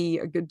wanted to be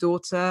a good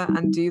daughter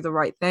and do the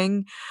right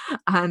thing.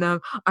 And I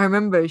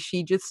remember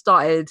she just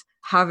started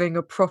having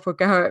a proper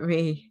go at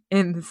me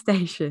in the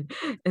station.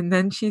 And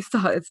then she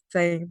started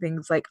saying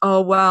things like,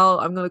 oh, well,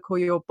 I'm going to call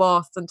your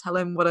boss and tell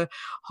him what a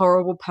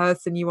horrible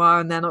person you are.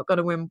 And they're not going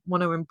to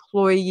want to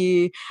employ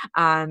you.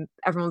 And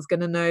everyone's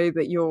going to know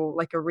that you're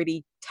like a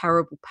really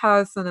terrible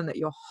person and that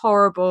you're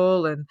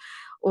horrible and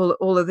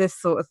all of this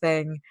sort of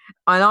thing.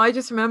 And I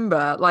just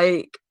remember,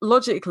 like,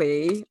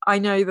 logically, I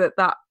know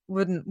that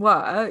wouldn't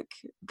work,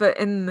 but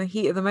in the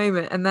heat of the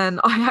moment. And then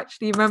I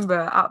actually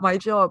remember at my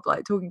job,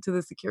 like, talking to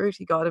the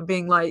security guard and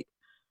being like,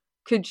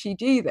 could she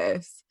do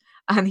this?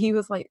 And he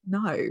was like,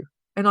 no.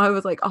 And I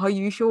was like, are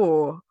you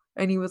sure?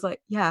 And he was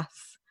like, yes.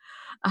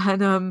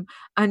 And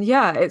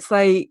yeah, it's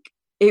like,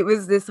 it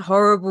was this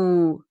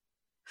horrible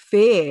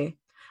fear.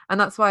 And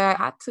that's why I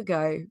had to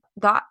go.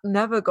 That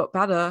never got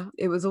better.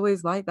 It was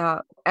always like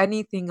that.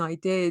 Anything I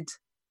did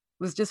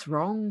was just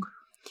wrong.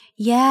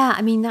 Yeah,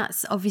 I mean,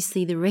 that's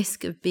obviously the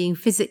risk of being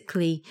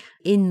physically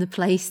in the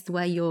place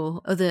where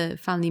your other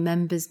family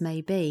members may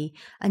be.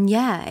 And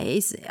yeah,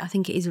 I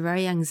think it is a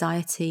very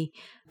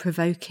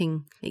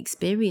anxiety-provoking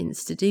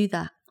experience to do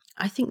that.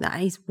 I think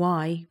that is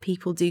why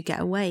people do get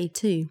away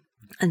too.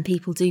 And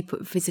people do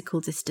put physical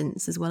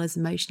distance as well as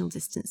emotional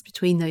distance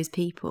between those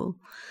people.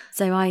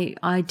 So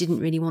I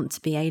didn't really want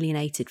to be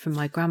alienated from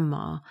my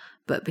grandma,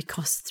 but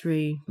because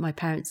through my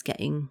parents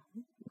getting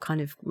kind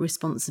of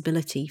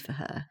responsibility for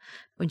her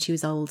when she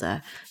was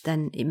older,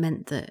 then it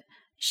meant that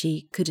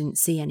she couldn't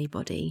see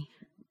anybody.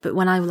 But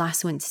when I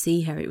last went to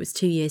see her, it was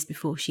 2 years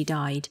before she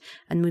died,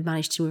 and we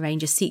managed to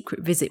arrange a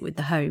secret visit with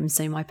the home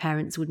so my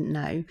parents wouldn't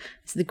know.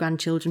 So the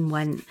grandchildren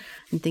went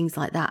and things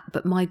like that.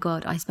 But my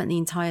God, I spent the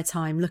entire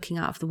time looking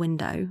out of the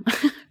window,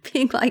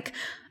 being like,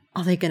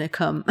 are they going to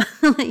come?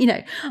 You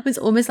know, I was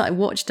almost like a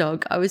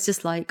watchdog. I was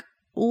just like,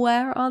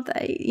 where are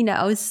they? You know,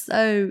 I was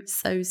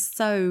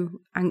so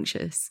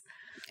anxious.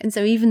 And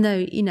so even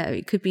though, you know,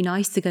 it could be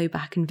nice to go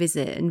back and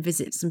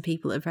visit some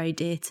people that are very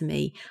dear to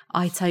me,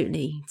 I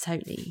totally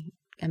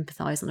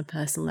empathise on a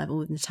personal level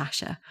with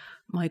Natasha.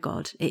 My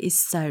God, it is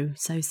so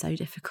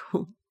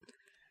difficult.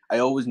 I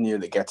always knew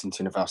that getting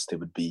to university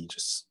would be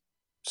just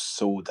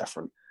so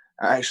different.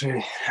 I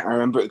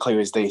remember it clear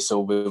as day.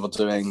 So we were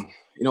doing,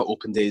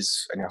 open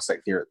days in your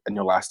 6th year, in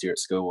your last year at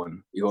school,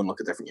 and you go and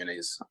look at different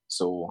unis.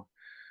 So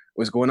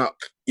was going up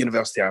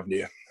University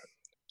Avenue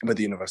where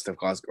the University of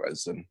Glasgow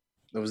is, and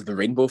there was the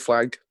rainbow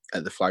flag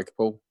at the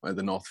flagpole at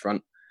the north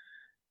front.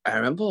 I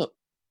remember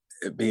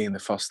it being the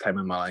first time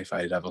in my life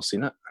I had ever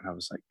seen it, and I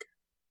was like,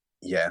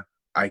 yeah,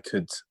 I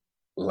could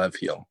live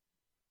here.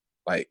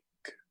 Like,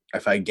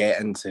 if I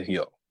get into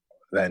here,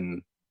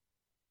 then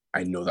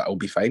I know that I'll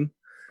be fine.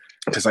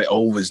 Because I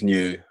always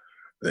knew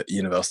that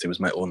university was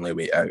my only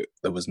way out.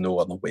 There was no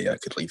other way I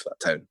could leave that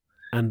town.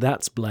 And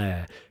that's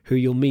Blair, who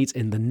you'll meet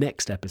in the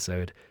next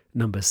episode,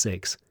 number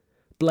 6.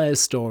 Blair's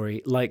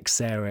story, like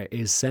Sarah,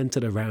 is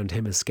centred around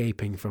him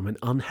escaping from an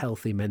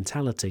unhealthy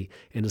mentality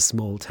in a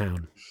small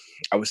town.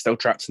 I was still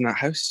trapped in that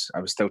house. I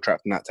was still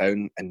trapped in that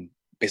town. And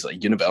basically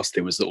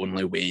university was the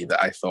only way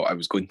that I thought I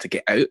was going to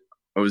get out.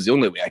 It was the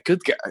only way I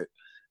could get out.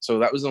 So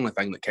that was the only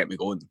thing that kept me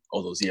going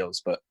all those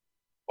years. But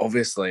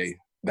obviously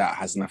that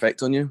has an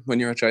effect on you when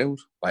you're a child.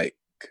 Like,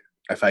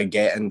 if I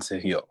get into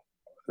here,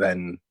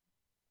 then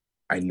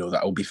I know that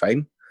I'll be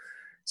fine.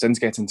 Since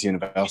getting to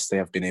university,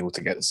 I've been able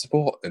to get the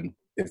support and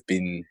they've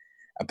been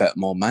a bit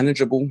more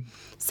manageable.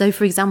 So,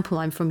 for example,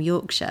 I'm from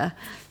Yorkshire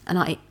and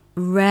I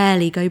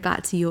rarely go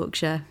back to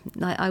Yorkshire.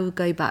 I will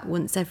go back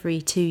once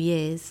every 2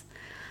 years.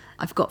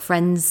 I've got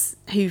friends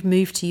who've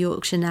moved to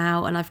Yorkshire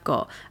now, and I've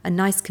got a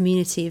nice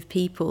community of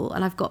people,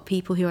 and I've got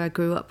people who I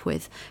grew up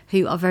with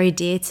who are very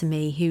dear to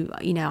me, who,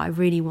 you know, I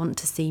really want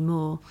to see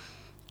more.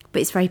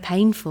 But it's very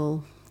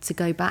painful to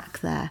go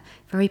back there,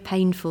 very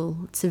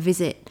painful to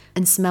visit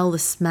and smell the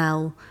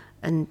smell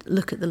and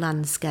look at the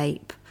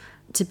landscape,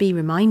 to be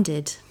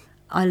reminded.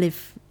 I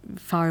live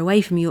far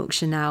away from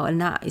Yorkshire now, and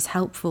that is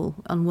helpful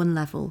on one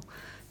level,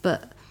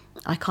 but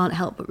I can't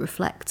help but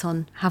reflect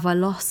on, have I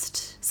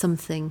lost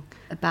something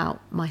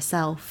about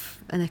myself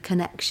and a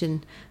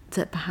connection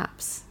that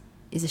perhaps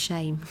is a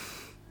shame?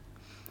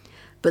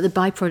 But the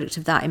byproduct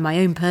of that, in my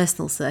own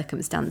personal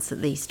circumstance at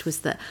least,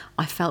 was that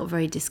I felt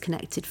very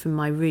disconnected from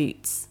my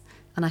roots,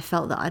 and I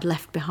felt that I'd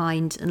left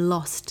behind and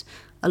lost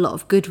a lot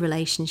of good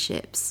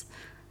relationships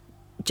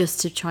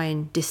just to try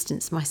and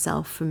distance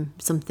myself from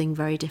something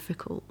very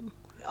difficult.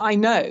 I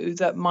know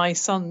that my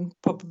son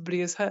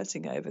probably is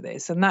hurting over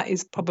this, and that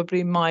is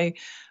probably my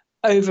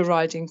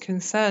overriding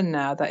concern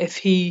now, that if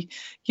he,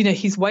 you know,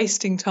 he's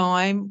wasting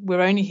time, we're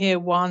only here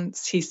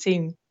once, he's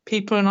seen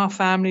people in our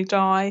family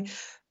die,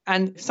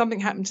 and if something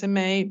happened to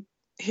me,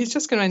 he's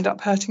just going to end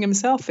up hurting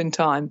himself in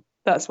time.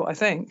 That's what I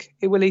think.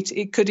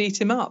 It could eat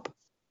him up.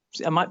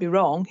 I might be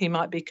wrong. He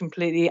might be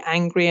completely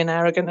angry and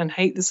arrogant and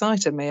hate the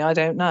sight of me. I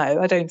don't know.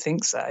 I don't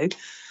think so.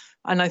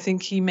 And I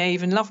think he may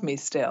even love me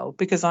still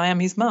because I am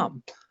his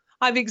mum.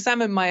 I've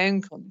examined my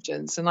own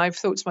conscience and I've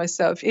thought to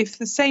myself, if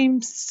the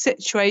same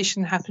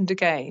situation happened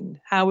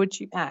again, how would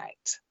you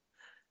act?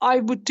 I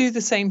would do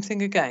the same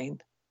thing again.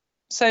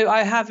 So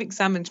I have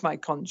examined my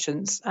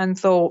conscience and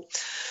thought,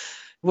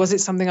 was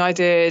it something I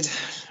did?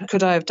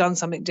 Could I have done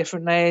something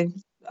differently?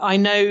 I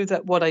know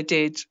that what I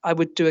did, I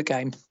would do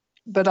again.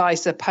 But I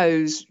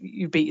suppose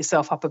you beat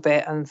yourself up a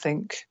bit and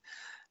think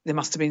there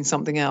must have been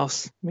something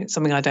else,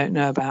 something I don't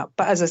know about.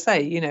 But as I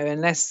say, you know,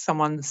 unless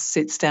someone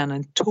sits down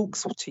and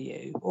talks to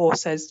you or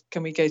says,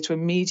 can we go to a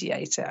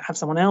mediator, have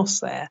someone else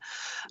there,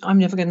 I'm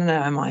never going to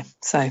know, am I?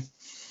 So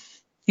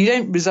you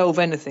don't resolve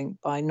anything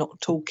by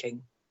not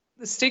talking.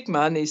 The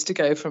stigma needs to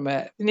go from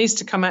it. It needs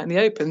to come out in the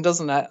open,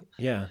 doesn't it?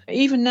 Yeah.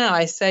 Even now,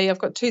 I say I've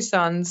got 2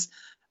 sons.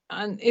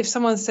 And if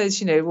someone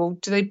says, you know, well,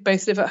 do they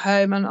both live at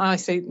home? And I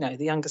say, no,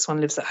 the youngest one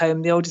lives at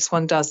home, the oldest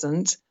one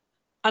doesn't.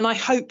 And I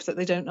hope that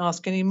they don't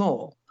ask any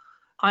more.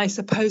 I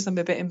suppose I'm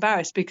a bit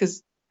embarrassed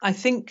because I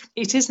think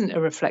it isn't a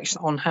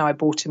reflection on how I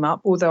brought him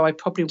up, although I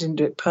probably didn't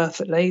do it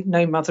perfectly.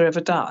 No mother ever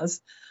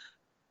does.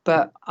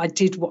 But I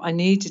did what I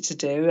needed to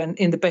do and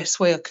in the best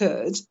way I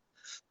could.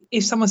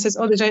 If someone says,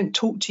 oh, they don't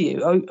talk to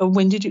you, oh,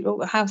 when did you,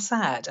 oh, how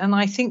sad. And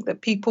I think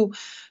that people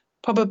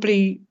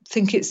probably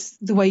think it's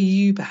the way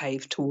you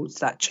behave towards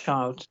that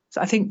child.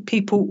 So I think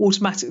people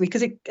automatically,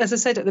 because as I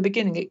said at the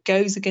beginning, it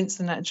goes against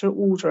the natural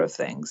order of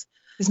things.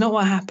 It's not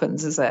what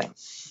happens, is it?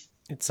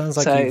 It sounds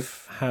like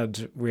you've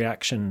had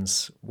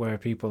reactions where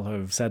people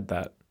have said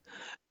that.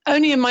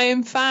 Only in my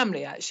own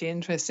family, actually,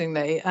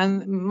 interestingly.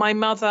 And my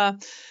mother,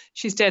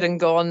 she's dead and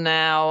gone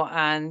now,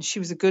 and she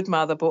was a good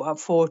mother, brought up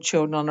 4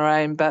 children on her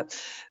own, but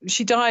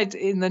she died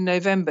in the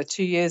November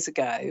 2 years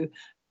ago.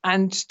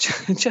 And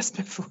just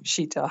before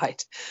she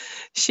died,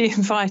 she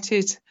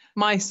invited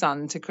my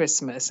son to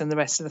Christmas and the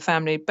rest of the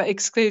family, but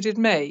excluded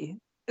me.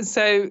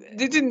 So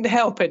it didn't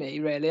help any,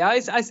 really.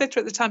 I said to her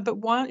at the time, but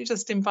why aren't you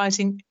just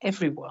inviting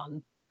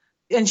everyone?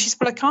 And she said,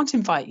 well, I can't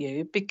invite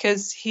you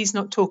because he's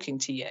not talking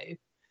to you.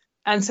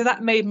 And so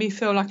that made me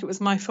feel like it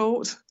was my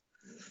fault.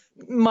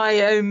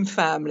 My own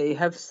family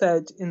have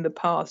said in the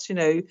past, you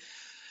know,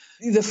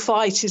 the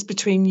fight is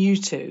between you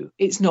two.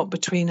 It's not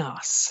between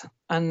us.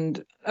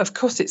 And of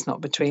course it's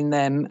not between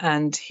them.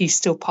 And he's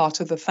still part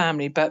of the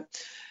family. But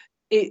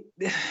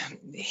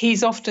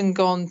he's often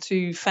gone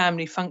to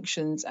family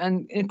functions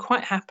and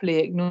quite happily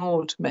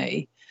ignored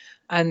me.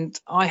 And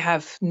I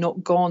have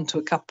not gone to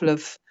a couple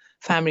of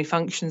family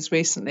functions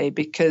recently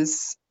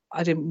because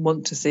I didn't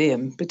want to see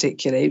him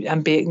particularly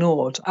and be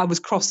ignored. I was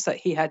cross that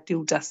he had the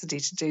audacity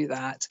to do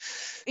that.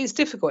 It's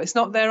difficult. It's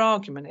not their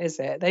argument, is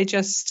it?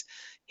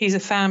 He's a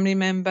family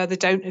member. They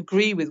don't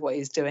agree with what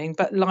he's doing,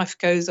 but life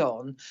goes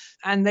on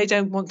and they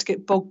don't want to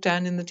get bogged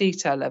down in the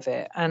detail of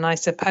it. And I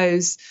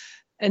suppose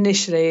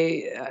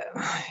initially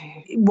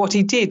what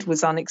he did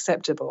was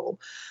unacceptable.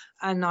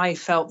 And I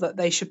felt that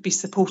they should be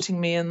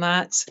supporting me in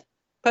that.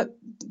 But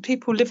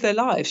people live their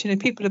lives.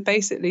 People are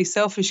basically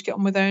selfish, get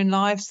on with their own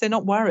lives. They're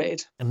not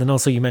worried. And then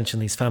also you mentioned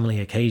these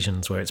family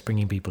occasions where it's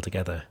bringing people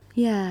together.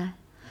 Yeah.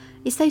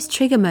 It's those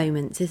trigger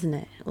moments, isn't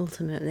it,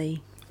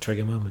 ultimately?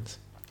 Trigger moments.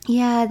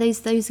 Yeah,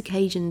 those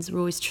occasions are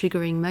always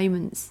triggering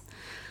moments.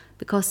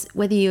 Because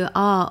whether you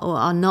are or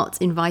are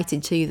not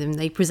invited to them,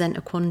 they present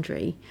a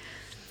quandary.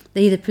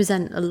 They either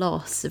present a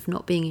loss of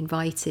not being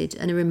invited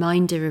and a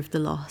reminder of the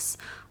loss,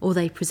 or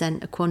they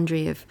present a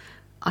quandary of,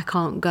 I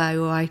can't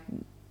go, or I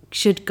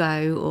should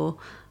go, or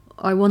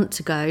I want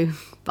to go,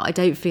 but I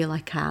don't feel I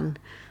can.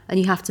 And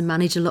you have to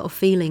manage a lot of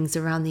feelings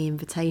around the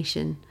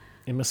invitation.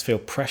 It must feel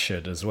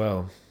pressured as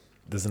well.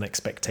 There's an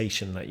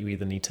expectation that you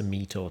either need to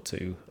meet or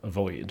to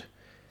avoid,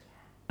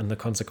 and the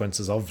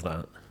consequences of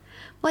that.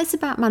 Well, it's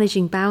about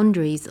managing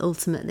boundaries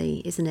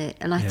ultimately, isn't it?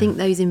 And I think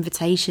those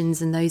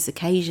invitations and those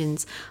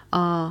occasions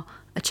are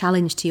a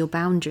challenge to your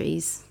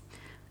boundaries.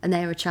 And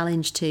they're a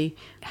challenge to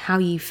how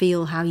you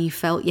feel, how you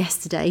felt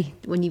yesterday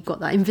when you've got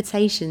that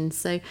invitation.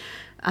 So,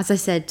 as I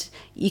said,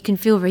 you can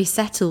feel very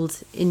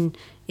settled in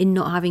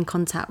not having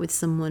contact with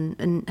someone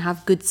and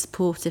have good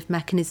supportive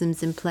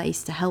mechanisms in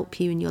place to help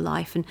you in your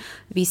life and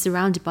be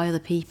surrounded by other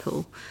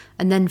people,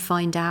 and then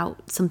find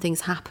out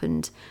something's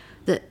happened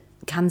that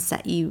can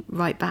set you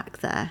right back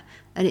there.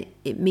 And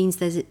it means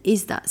there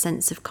is that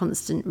sense of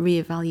constant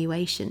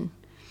reevaluation.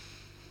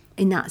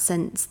 In that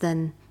sense,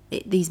 then,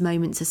 these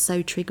moments are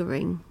so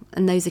triggering,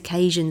 and those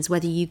occasions,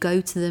 whether you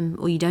go to them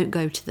or you don't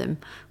go to them,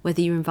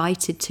 whether you're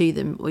invited to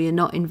them or you're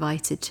not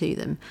invited to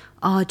them,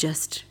 are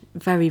just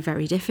very,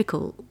 very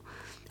difficult.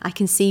 I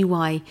can see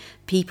why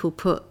people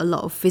put a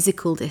lot of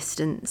physical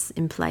distance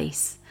in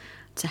place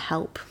to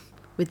help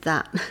with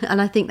that.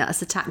 And I think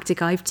that's a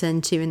tactic I've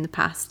turned to in the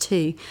past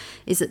too,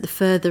 is that the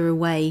further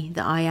away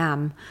that I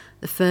am,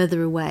 the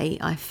further away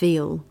I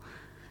feel.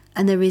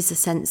 And there is a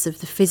sense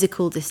of the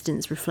physical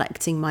distance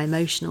reflecting my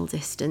emotional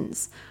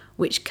distance,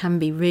 which can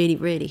be really,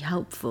 really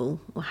helpful,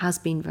 or has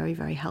been very,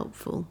 very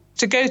helpful.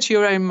 To go to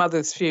your own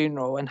mother's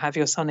funeral and have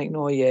your son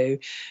ignore you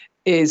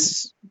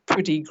is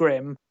pretty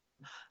grim.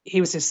 He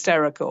was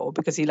hysterical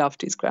because he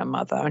loved his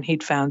grandmother and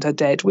he'd found her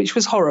dead, which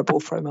was horrible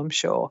for him, I'm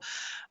sure.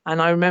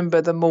 And I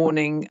remember the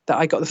morning that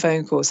I got the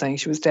phone call saying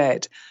she was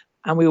dead,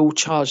 and we all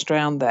charged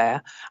around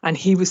there, and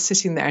he was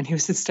sitting there and he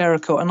was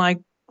hysterical, and I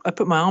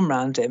put my arm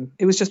around him.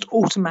 It was just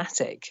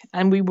automatic.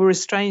 And we were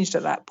estranged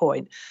at that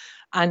point.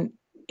 And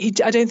I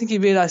don't think he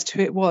realised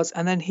who it was.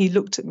 And then he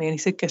looked at me and he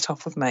said, "Get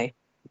off of me."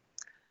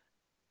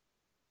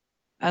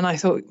 And I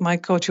thought, my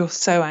God, you're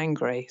so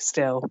angry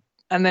still.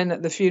 And then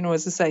at the funeral,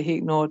 as I say, he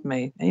ignored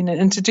me.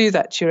 And to do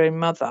that to your own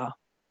mother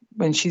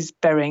when she's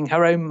burying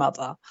her own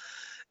mother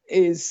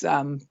is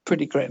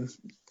pretty grim.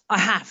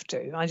 I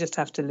just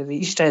have to live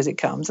each day as it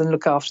comes and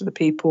look after the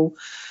people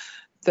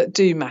that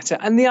do matter.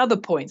 And the other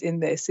point in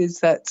this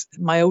is that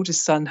my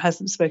oldest son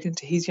hasn't spoken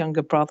to his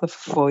younger brother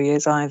for 4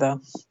 years either.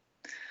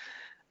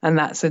 And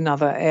that's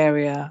another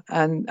area.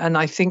 And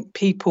I think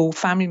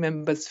family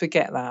members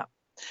forget that.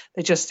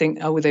 They just think,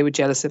 oh, well, they were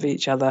jealous of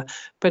each other.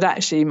 But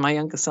actually, my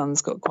younger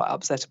son's got quite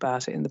upset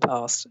about it in the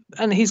past.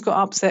 And he's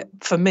got upset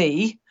for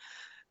me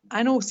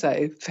and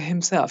also for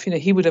himself.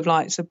 He would have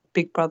liked a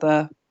big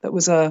brother that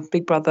was a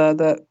big brother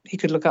that he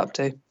could look up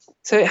to.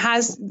 So it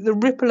has the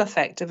ripple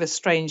effect of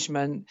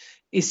estrangement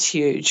is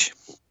huge.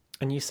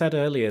 And you said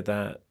earlier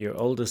that your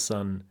oldest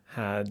son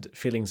had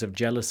feelings of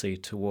jealousy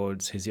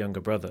towards his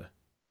younger brother.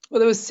 Well,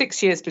 there was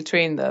 6 years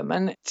between them.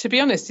 And to be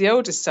honest, the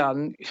oldest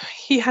son,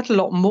 he had a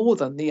lot more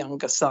than the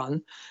younger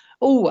son,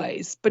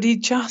 always. But he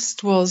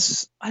just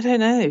was, I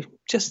don't know,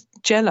 just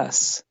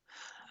jealous.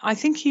 I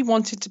think he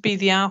wanted to be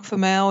the alpha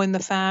male in the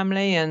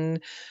family and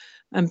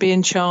be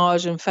in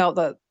charge, and felt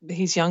that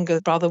his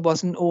younger brother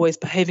wasn't always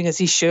behaving as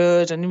he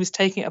should, and he was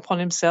taking it upon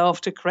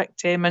himself to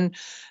correct him. And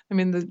I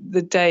mean,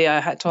 the day I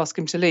had to ask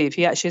him to leave,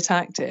 he actually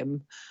attacked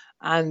him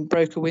and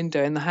broke a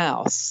window in the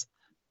house.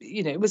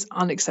 It was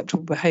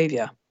unacceptable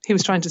behaviour. He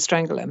was trying to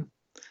strangle him.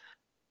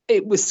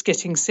 It was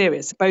getting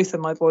serious. Both of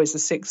my boys are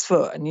 6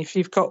 foot, and if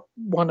you've got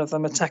one of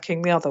them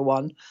attacking the other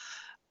one,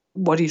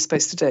 what are you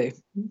supposed to do?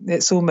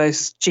 It's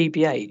almost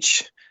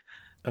GBH.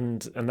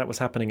 And that was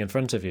happening in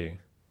front of you?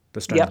 The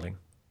strangling.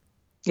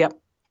 Yep.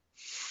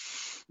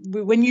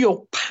 When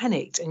you're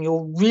panicked and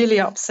you're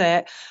really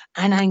upset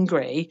and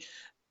angry,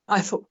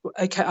 I thought,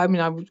 okay, I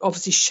was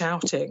obviously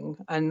shouting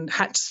and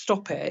had to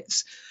stop it,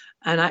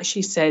 and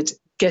actually said,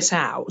 "Get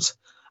out."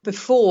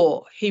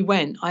 Before he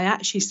went, I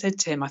actually said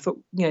to him, I thought,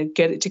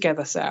 get it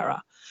together,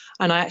 Sarah.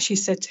 And I actually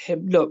said to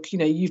him, look,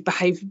 you've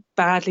behaved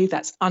badly.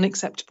 That's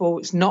unacceptable.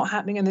 It's not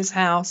happening in this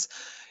house.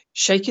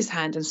 Shake his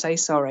hand and say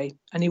sorry.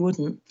 And he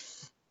wouldn't.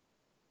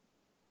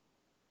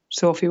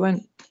 So off he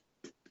went.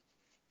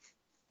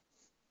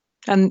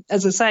 And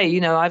as I say,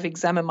 I've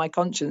examined my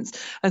conscience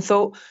and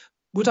thought,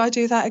 would I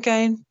do that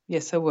again?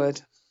 Yes, I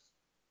would.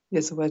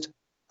 Yes, I would.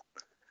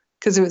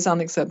 Because it was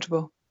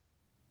unacceptable.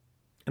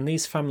 And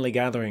these family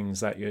gatherings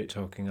that you're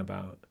talking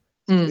about,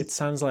 Mm. it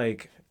sounds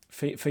like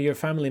for your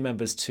family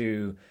members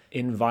to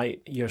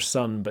invite your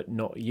son but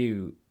not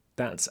you,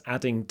 that's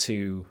adding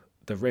to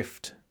the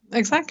rift.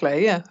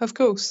 Exactly, yeah, of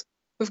course.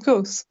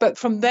 But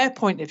from their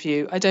point of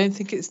view, I don't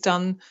think it's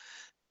done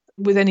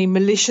with any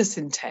malicious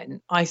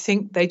intent. I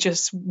think they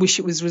just wish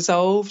it was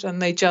resolved, and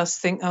they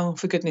just think, oh,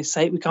 for goodness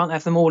sake, we can't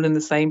have them all in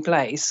the same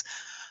place.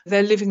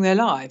 They're living their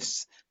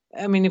lives.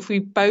 I mean, if we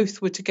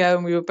both were to go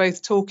and we were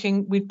both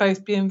talking, we'd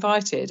both be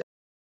invited.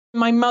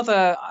 My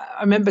mother,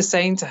 I remember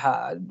saying to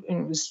her,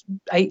 and it was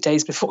 8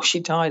 days before she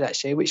died,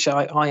 actually, which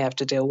I have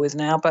to deal with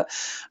now, but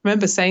I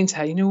remember saying to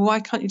her, why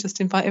can't you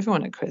just invite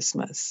everyone at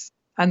Christmas?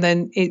 And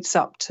then it's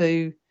up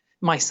to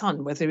my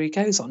son whether he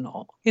goes or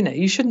not.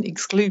 You shouldn't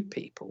exclude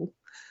people.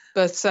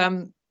 But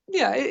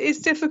it's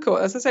difficult.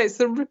 As I say, it's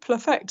the ripple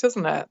effect,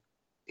 isn't it?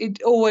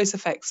 It always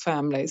affects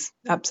families.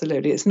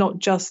 Absolutely. It's not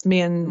just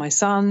me and my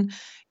son.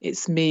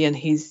 It's me and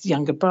his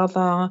younger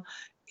brother.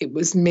 It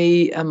was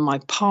me and my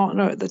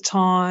partner at the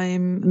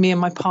time, me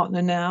and my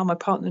partner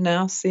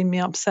now seeing me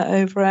upset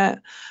over it,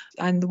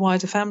 and the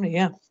wider family,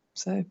 yeah.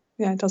 So,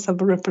 yeah, it does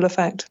have a ripple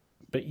effect.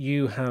 But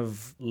you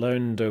have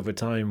learned over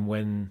time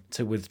when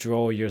to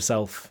withdraw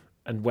yourself,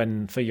 and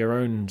when, for your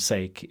own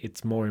sake,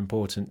 it's more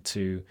important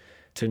to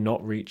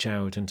not reach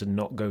out and to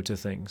not go to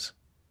things.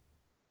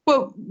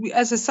 Well,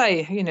 as I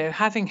say,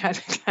 having had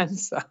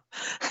cancer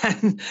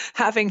and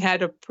having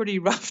had a pretty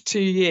rough 2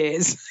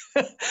 years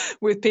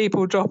with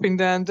people dropping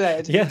down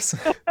dead. Yes.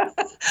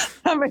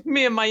 I mean,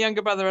 me and my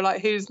younger brother are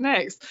like, who's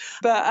next?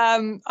 But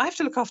I have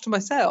to look after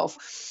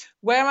myself.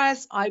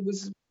 Whereas I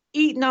was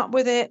eaten up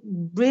with it,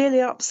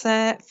 really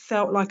upset,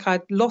 felt like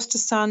I'd lost a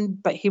son,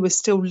 but he was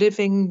still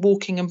living,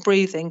 walking and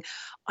breathing.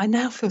 I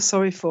now feel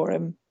sorry for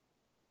him.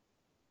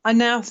 I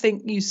now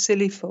think, you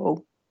silly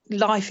fool.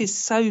 Life is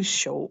so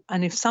short,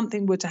 and if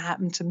something were to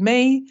happen to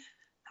me,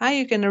 how are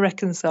you going to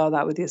reconcile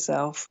that with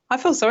yourself? I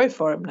feel sorry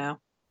for him now.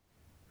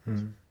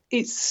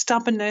 It's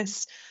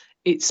stubbornness,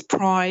 it's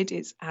pride,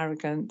 it's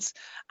arrogance,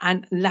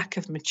 and lack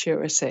of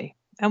maturity.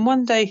 And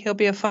one day he'll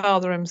be a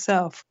father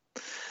himself.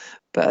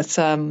 But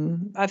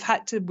I've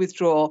had to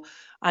withdraw,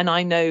 and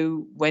I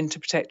know when to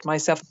protect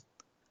myself.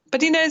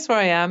 But he knows where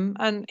I am,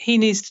 and he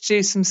needs to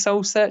do some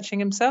soul searching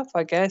himself,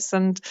 I guess.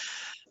 And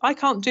I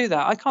can't do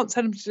that. I can't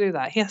tell him to do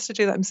that. He has to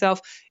do that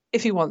himself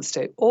if he wants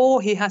to. Or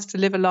he has to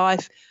live a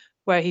life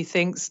where he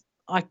thinks,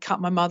 I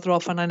cut my mother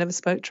off and I never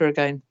spoke to her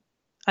again,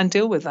 and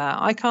deal with that.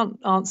 I can't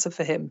answer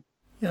for him.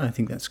 Yeah, I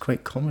think that's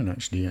quite common,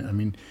 actually. I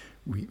mean,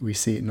 we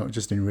see it not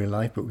just in real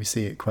life, but we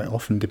see it quite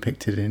often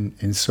depicted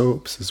in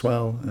soaps as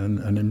well,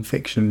 and in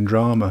fiction and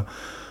drama.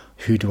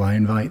 Who do I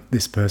invite,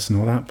 this person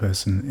or that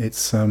person? It's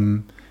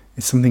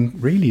something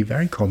really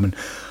very common.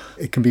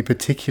 It can be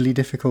particularly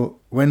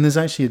difficult when there's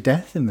actually a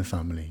death in the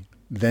family.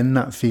 Then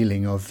that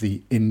feeling of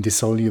the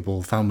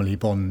indissoluble family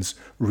bonds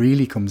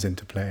really comes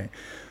into play.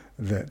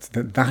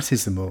 That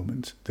is the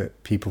moment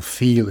that people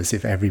feel as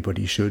if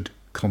everybody should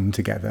come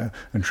together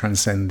and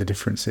transcend the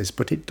differences,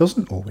 but it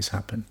doesn't always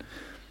happen.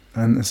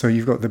 And so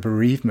you've got the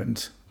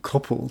bereavement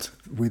coupled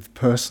with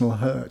personal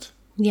hurt.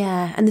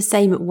 Yeah, and the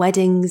same at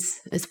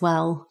weddings as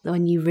well,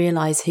 when you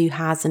realise who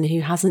has and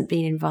who hasn't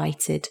been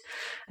invited,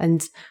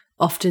 and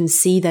often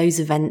see those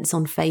events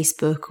on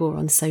Facebook or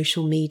on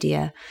social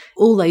media.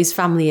 All those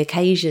family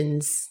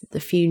occasions, the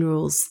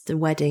funerals, the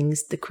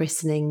weddings, the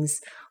christenings,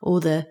 all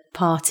the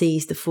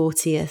parties, the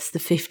 40th, the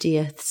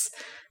 50th,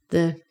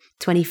 the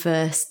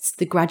 21st,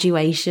 the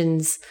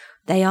graduations,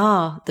 they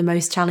are the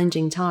most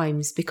challenging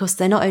times, because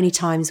they're not only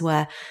times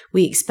where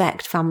we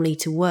expect family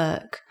to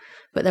work,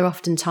 but they're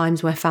often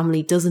times where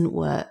family doesn't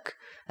work,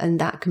 and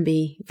that can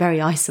be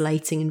very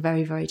isolating and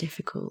very, very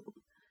difficult.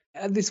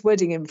 At this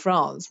wedding in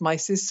France, my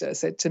sister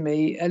said to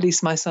me, at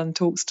least my son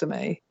talks to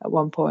me, at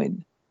one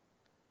point.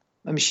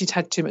 I mean, she'd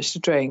had too much to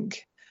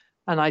drink,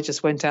 and I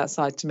just went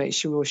outside to make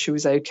sure she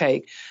was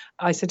okay.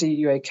 I said, are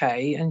you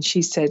okay? And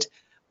she said,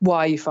 why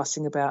are you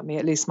fussing about me?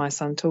 At least my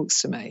son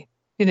talks to me.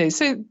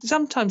 So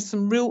sometimes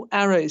some real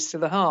arrows to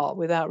the heart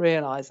without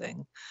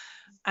realising.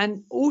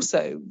 And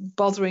also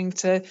bothering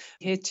to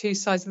hear two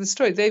sides of the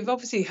story. They've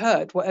obviously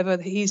heard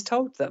whatever he's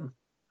told them,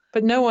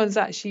 but no one's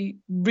actually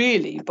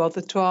really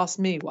bothered to ask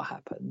me what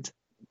happened.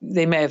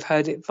 They may have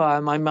heard it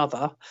via my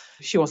mother.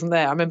 She wasn't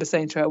there. I remember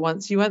saying to her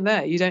once, you weren't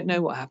there. You don't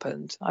know what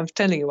happened. I'm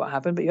telling you what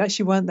happened, but you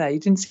actually weren't there. You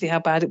didn't see how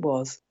bad it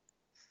was.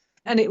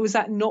 And it was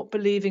that not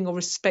believing or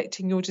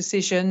respecting your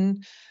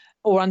decision,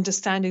 or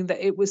understanding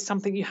that it was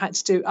something you had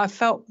to do. I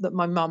felt that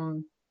my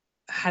mum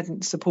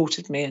hadn't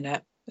supported me in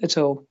it at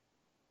all.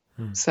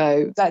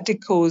 So that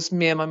did cause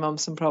me and my mum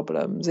some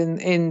problems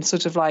in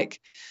sort of like,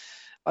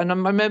 and I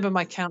remember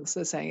my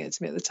counsellor saying it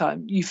to me at the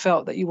time, you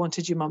felt that you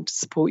wanted your mum to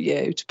support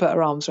you, to put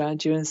her arms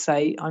around you and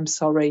say, I'm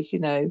sorry,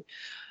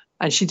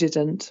 and she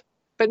didn't.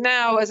 But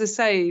now, as I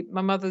say, my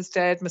mother's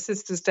dead, my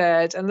sister's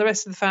dead, and the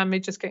rest of the family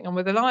just getting on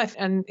with their life.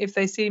 And if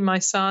they see my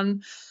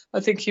son, I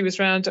think he was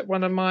round at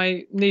one of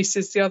my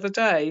nieces the other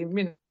day,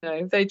 you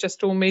know, they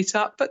just all meet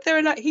up. But they're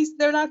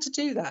allowed to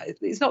do that.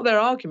 It's not their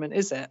argument,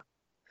 is it?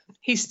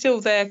 He's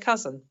still their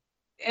cousin.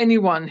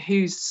 Anyone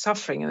who's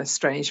suffering an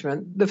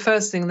estrangement, the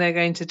first thing they're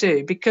going to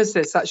do, because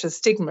there's such a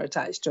stigma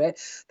attached to it,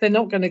 they're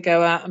not going to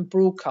go out and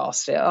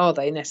broadcast it, are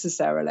they,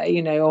 necessarily?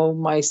 You know, oh,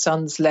 my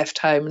son's left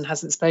home and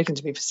hasn't spoken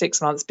to me for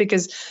 6 months,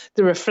 because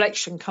the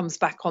reflection comes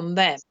back on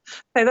them.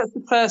 So that's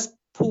the first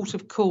port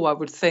of call, I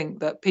would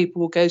think, that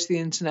people will go to the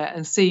internet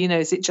and see, you know,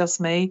 is it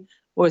just me,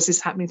 or is this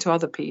happening to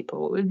other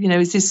people? You know,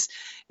 is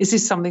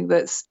this something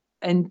that's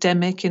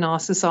endemic in our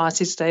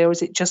society today, or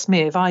is it just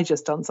me? Have I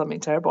just done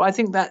something terrible? I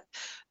think that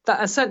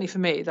certainly for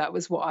me, that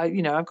was what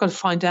I've got to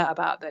find out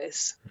about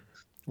this.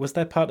 Was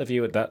there part of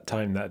you at that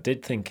time that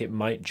did think it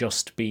might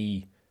just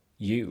be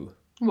you?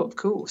 Well, of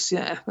course,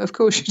 yeah. Of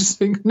course, you just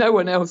think no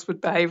one else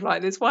would behave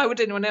like this. Why would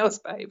anyone else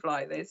behave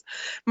like this?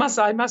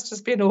 I must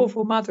just be an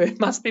awful mother. It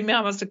must be me.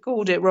 I must have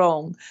called it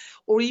wrong.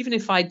 Or even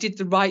if I did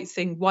the right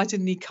thing, why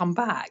didn't he come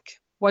back?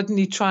 Why didn't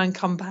he try and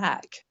come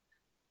back?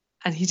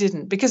 And he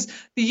didn't, because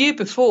the year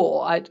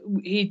before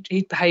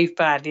he'd behaved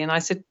badly, and I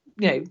said,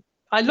 you know,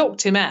 I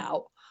locked him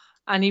out.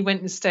 And he went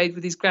and stayed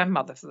with his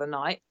grandmother for the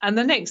night. And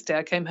the next day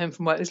I came home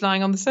from work, he was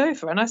lying on the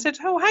sofa. And I said,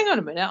 oh, hang on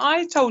a minute.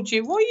 I told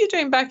you, what are you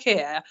doing back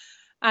here?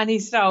 And he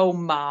said, oh,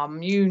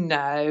 Mum, you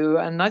know.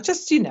 And I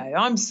just, you know,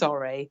 I'm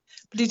sorry.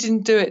 But he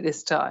didn't do it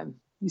this time,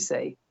 you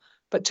see.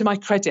 But to my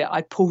credit,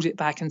 I pulled it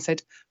back and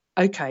said,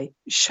 OK,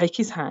 shake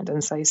his hand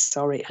and say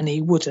sorry. And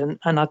he wouldn't.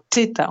 And I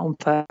did that on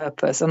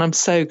purpose. And I'm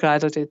so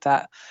glad I did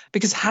that.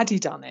 Because had he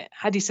done it,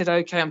 had he said,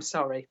 OK, I'm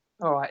sorry.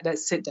 All right,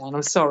 let's sit down.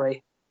 I'm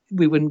sorry.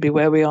 We wouldn't be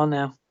where we are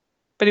now.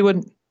 But he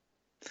wouldn't.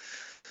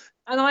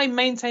 And I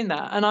maintain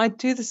that. And I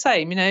do the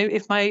same. You know,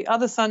 if my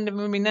other son living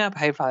with me now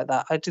behaved like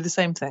that, I'd do the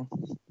same thing.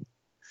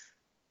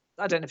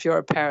 I don't know if you're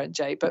a parent,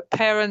 Jay, but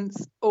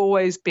parents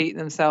always beat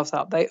themselves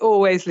up. They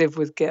always live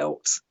with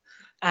guilt.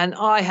 And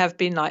I have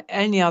been like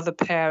any other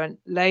parent,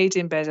 laid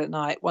in bed at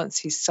night once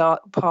he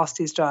passed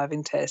his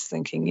driving test,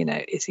 thinking, you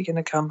know, is he going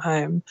to come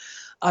home?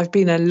 I've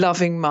been a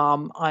loving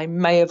mum. I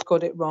may have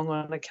got it wrong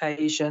on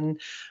occasion.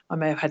 I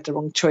may have had the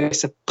wrong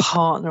choice of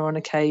partner on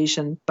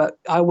occasion, but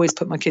I always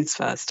put my kids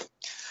first.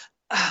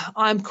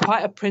 I'm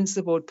quite a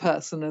principled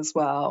person as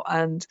well.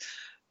 And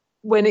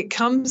when it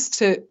comes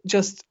to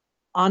just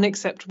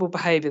unacceptable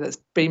behaviour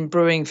that's been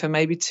brewing for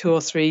maybe 2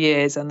 or 3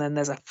 years, and then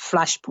there's a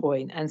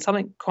flashpoint and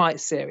something quite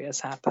serious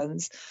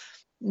happens,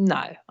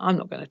 no, I'm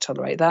not going to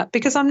tolerate that,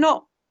 because I'm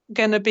not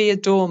going to be a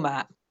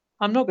doormat.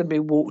 I'm not going to be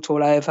walked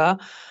all over.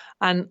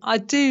 And I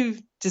do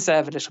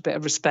deserve a little bit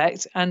of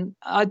respect, and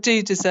I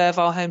do deserve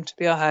our home to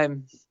be our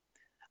home.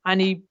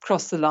 And he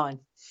crossed the line.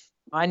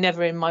 I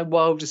never in my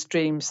wildest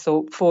dreams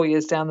thought 4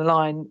 years down the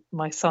line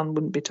my son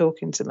wouldn't be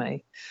talking to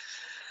me.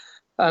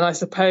 And I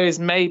suppose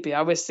maybe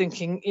I was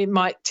thinking it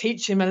might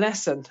teach him a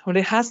lesson. Well,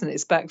 it hasn't.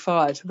 It's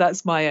backfired.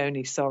 That's my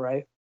only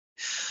sorrow.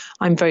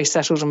 I'm very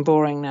settled and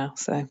boring now,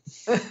 so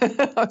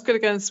I've got to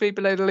go and sweep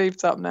a load of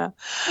leaves up now.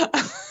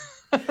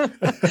 So,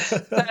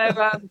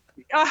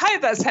 I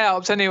hope that's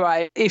helped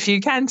anyway. If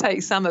you can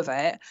take some of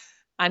it,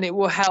 and it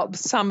will help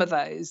some of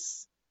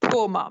those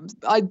poor mums.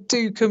 I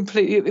do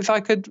completely, if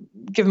I could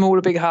give them all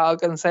a big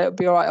hug and say it'll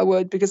be all right, I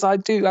would, because I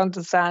do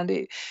understand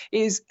it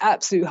is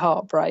absolute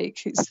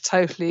heartbreak. It's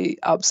totally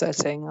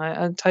upsetting.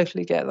 I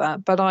totally get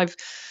that. But I've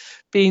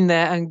been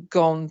there and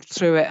gone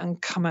through it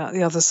and come out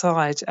the other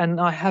side, and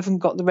I haven't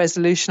got the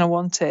resolution I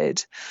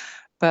wanted,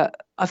 but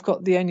I've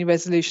got the only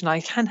resolution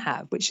I can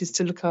have, which is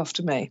to look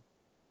after me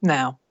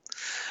now.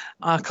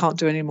 I can't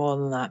do any more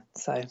than that.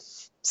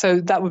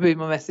 So that would be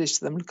my message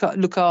to them.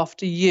 Look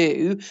after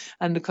you,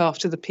 and look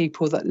after the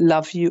people that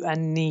love you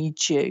and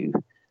need you.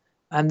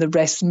 And the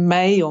rest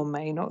may or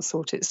may not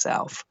sort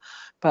itself,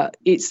 but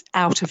it's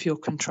out of your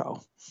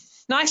control.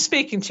 Nice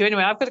speaking to you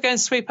anyway. I've got to go and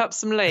sweep up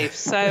some leaves.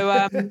 So,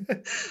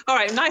 all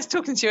right, nice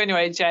talking to you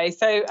anyway, Jay.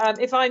 So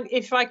if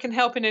I can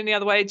help in any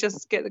other way,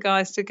 just get the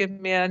guys to give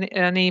me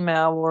an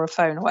email or a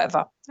phone or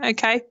whatever.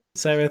 Okay.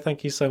 Sarah,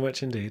 thank you so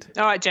much indeed.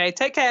 All right, Jay.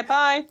 Take care.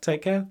 Bye.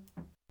 Take care.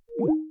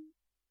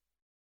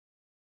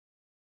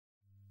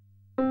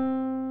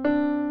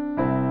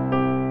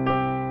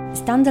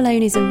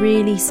 Standalone is a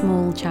really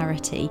small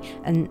charity,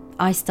 and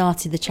I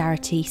started the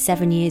charity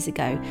 7 years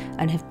ago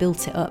and have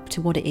built it up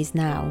to what it is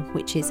now,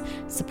 which is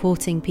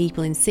supporting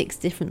people in 6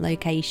 different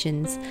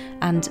locations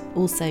and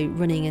also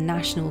running a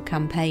national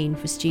campaign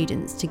for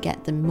students to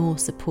get them more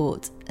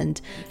support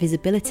and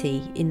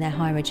visibility in their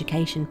higher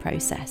education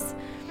process.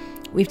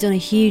 We've done a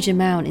huge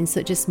amount in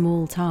such a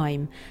small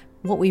time.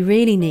 What we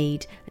really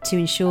need to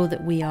ensure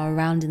that we are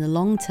around in the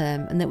long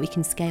term and that we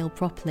can scale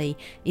properly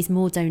is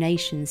more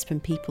donations from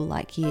people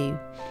like you.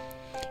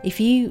 If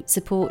you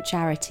support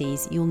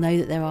charities, you'll know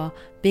that there are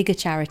bigger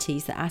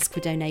charities that ask for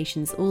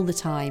donations all the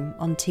time,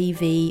 on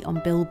TV,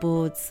 on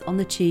billboards, on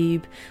the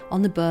tube,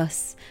 on the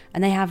bus,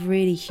 and they have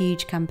really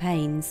huge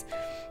campaigns.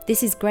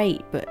 This is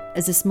great, but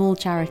as a small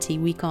charity,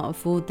 we can't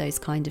afford those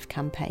kind of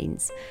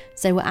campaigns.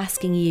 So we're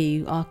asking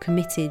you, our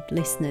committed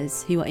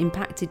listeners who are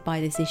impacted by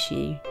this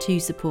issue,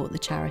 to support the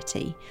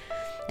charity.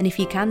 And if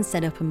you can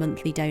set up a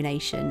monthly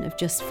donation of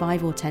just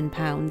 £5 or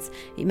 £10,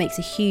 it makes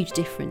a huge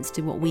difference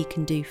to what we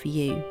can do for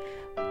you.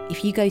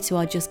 If you go to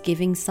our Just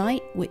Giving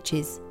site, which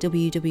is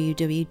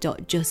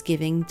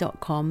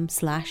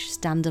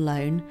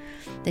www.justgiving.com/standalone,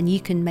 then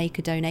you can make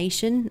a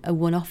donation, a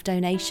one-off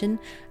donation,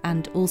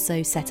 and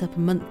also set up a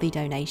monthly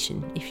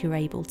donation if you're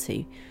able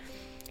to.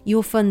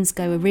 Your funds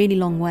go a really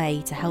long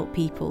way to help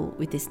people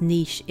with this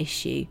niche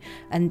issue,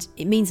 and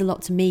it means a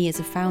lot to me as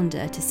a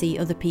founder to see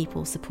other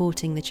people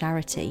supporting the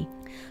charity.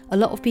 A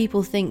lot of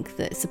people think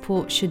that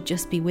support should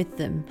just be with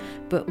them,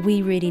 but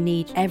we really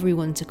need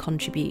everyone to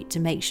contribute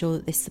to make sure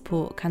that this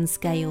support can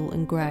scale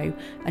and grow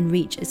and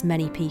reach as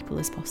many people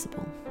as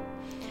possible.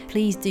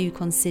 Please do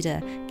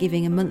consider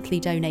giving a monthly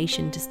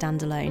donation to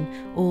Standalone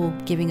or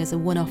giving us a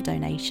one-off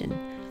donation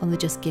on the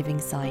Just Giving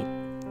site.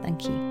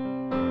 Thank you.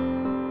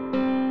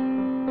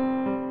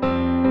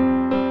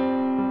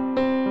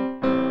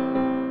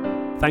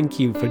 Thank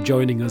you for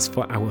joining us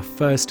for our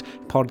first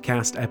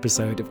podcast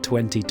episode of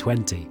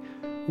 2020.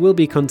 We'll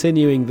be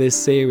continuing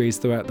this series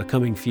throughout the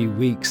coming few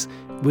weeks,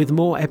 with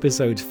more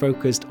episodes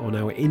focused on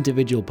our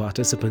individual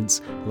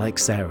participants like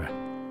Sarah.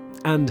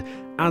 And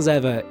as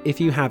ever, if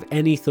you have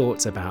any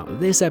thoughts about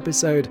this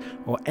episode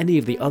or any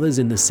of the others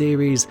in the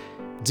series,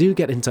 do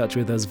get in touch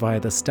with us via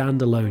the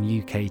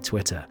Standalone UK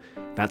Twitter.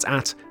 That's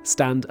at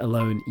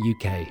Standalone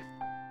UK.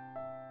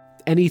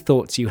 Any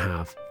thoughts you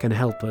have can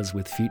help us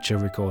with future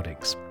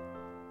recordings.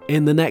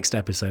 In the next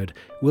episode,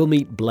 we'll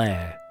meet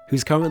Blair,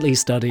 who's currently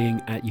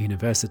studying at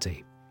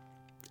university.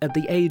 At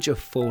the age of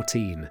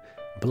 14,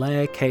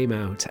 Blair came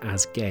out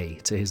as gay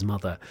to his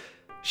mother.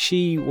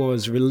 She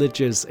was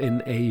religious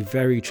in a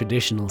very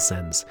traditional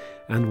sense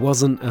and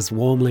wasn't as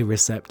warmly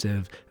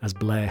receptive as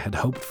Blair had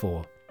hoped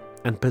for,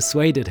 and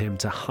persuaded him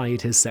to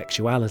hide his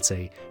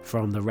sexuality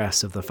from the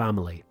rest of the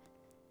family.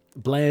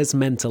 Blair's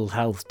mental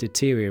health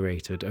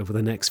deteriorated over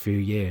the next few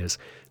years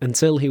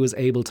until he was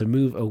able to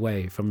move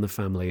away from the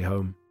family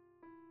home.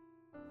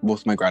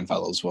 Both my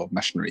grandfathers were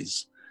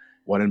missionaries,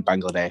 one in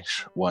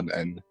Bangladesh, one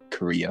in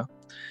Korea.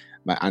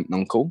 My aunt and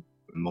uncle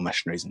were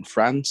missionaries in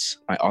France.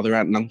 My other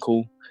aunt and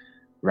uncle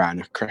ran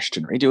a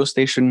Christian radio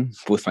station.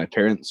 Both my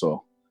parents were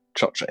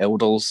church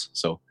elders.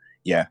 So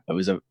yeah, it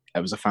was a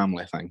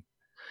family thing.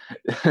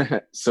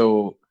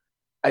 So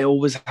I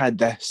always had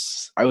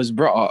this. I was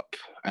brought up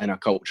in a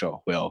culture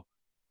where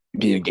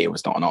being gay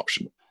was not an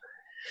option.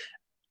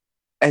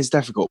 It's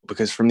difficult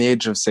because from the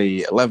age of,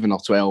 say, 11 or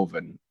 12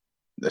 and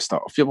the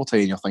start of puberty,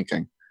 and you're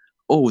thinking,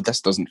 oh,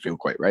 this doesn't feel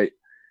quite right.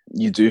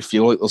 You do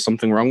feel like there's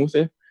something wrong with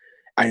you.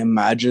 I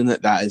imagine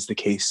that is the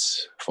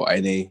case for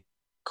any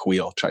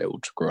queer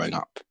child growing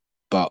up.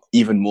 But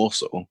even more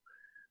so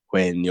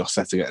when you're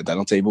sitting at a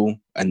dinner table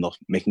and they're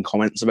making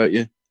comments about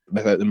you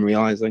without them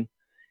realising.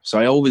 So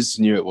I always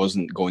knew it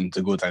wasn't going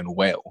to go down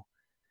well.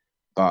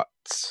 But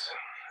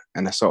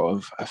in a sort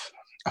of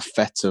a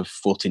fit of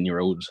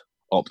 14-year-old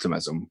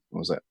optimism,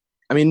 was it?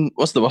 I mean,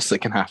 what's the worst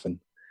that can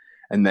happen?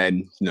 And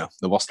then,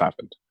 the worst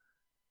happened.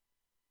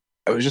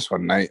 It was just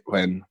one night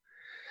when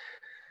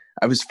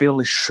I was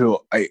fairly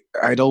sure.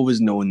 I'd always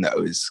known that I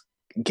was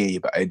gay,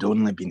 but I'd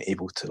only been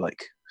able to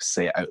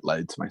say it out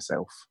loud to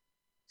myself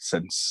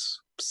since,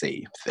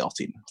 say,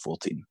 13,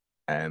 14.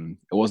 It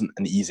wasn't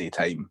an easy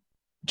time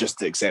just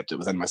to accept it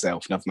within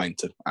myself, never mind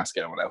to ask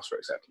anyone else for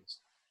acceptance.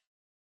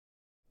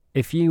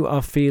 If you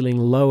are feeling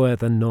lower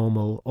than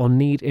normal or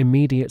need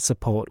immediate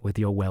support with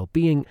your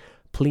well-being,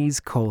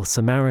 please call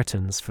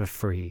Samaritans for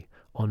free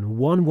on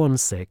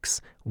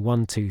 116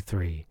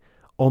 123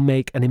 or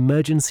make an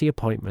emergency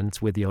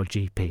appointment with your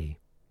GP.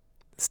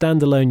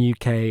 Standalone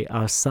UK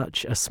are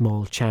such a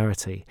small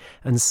charity,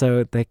 and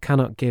so they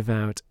cannot give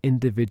out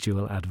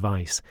individual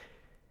advice.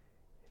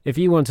 If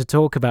you want to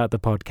talk about the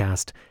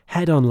podcast,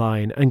 head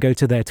online and go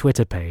to their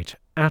Twitter page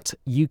at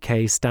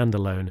UK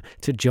Standalone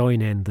to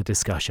join in the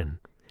discussion.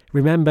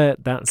 Remember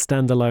that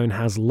Standalone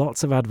has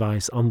lots of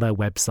advice on their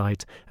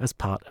website as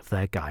part of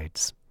their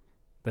guides.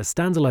 The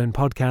Standalone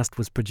podcast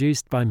was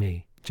produced by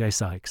me, Jay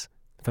Sykes,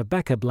 for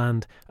Becca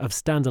Bland of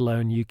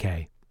Standalone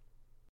UK.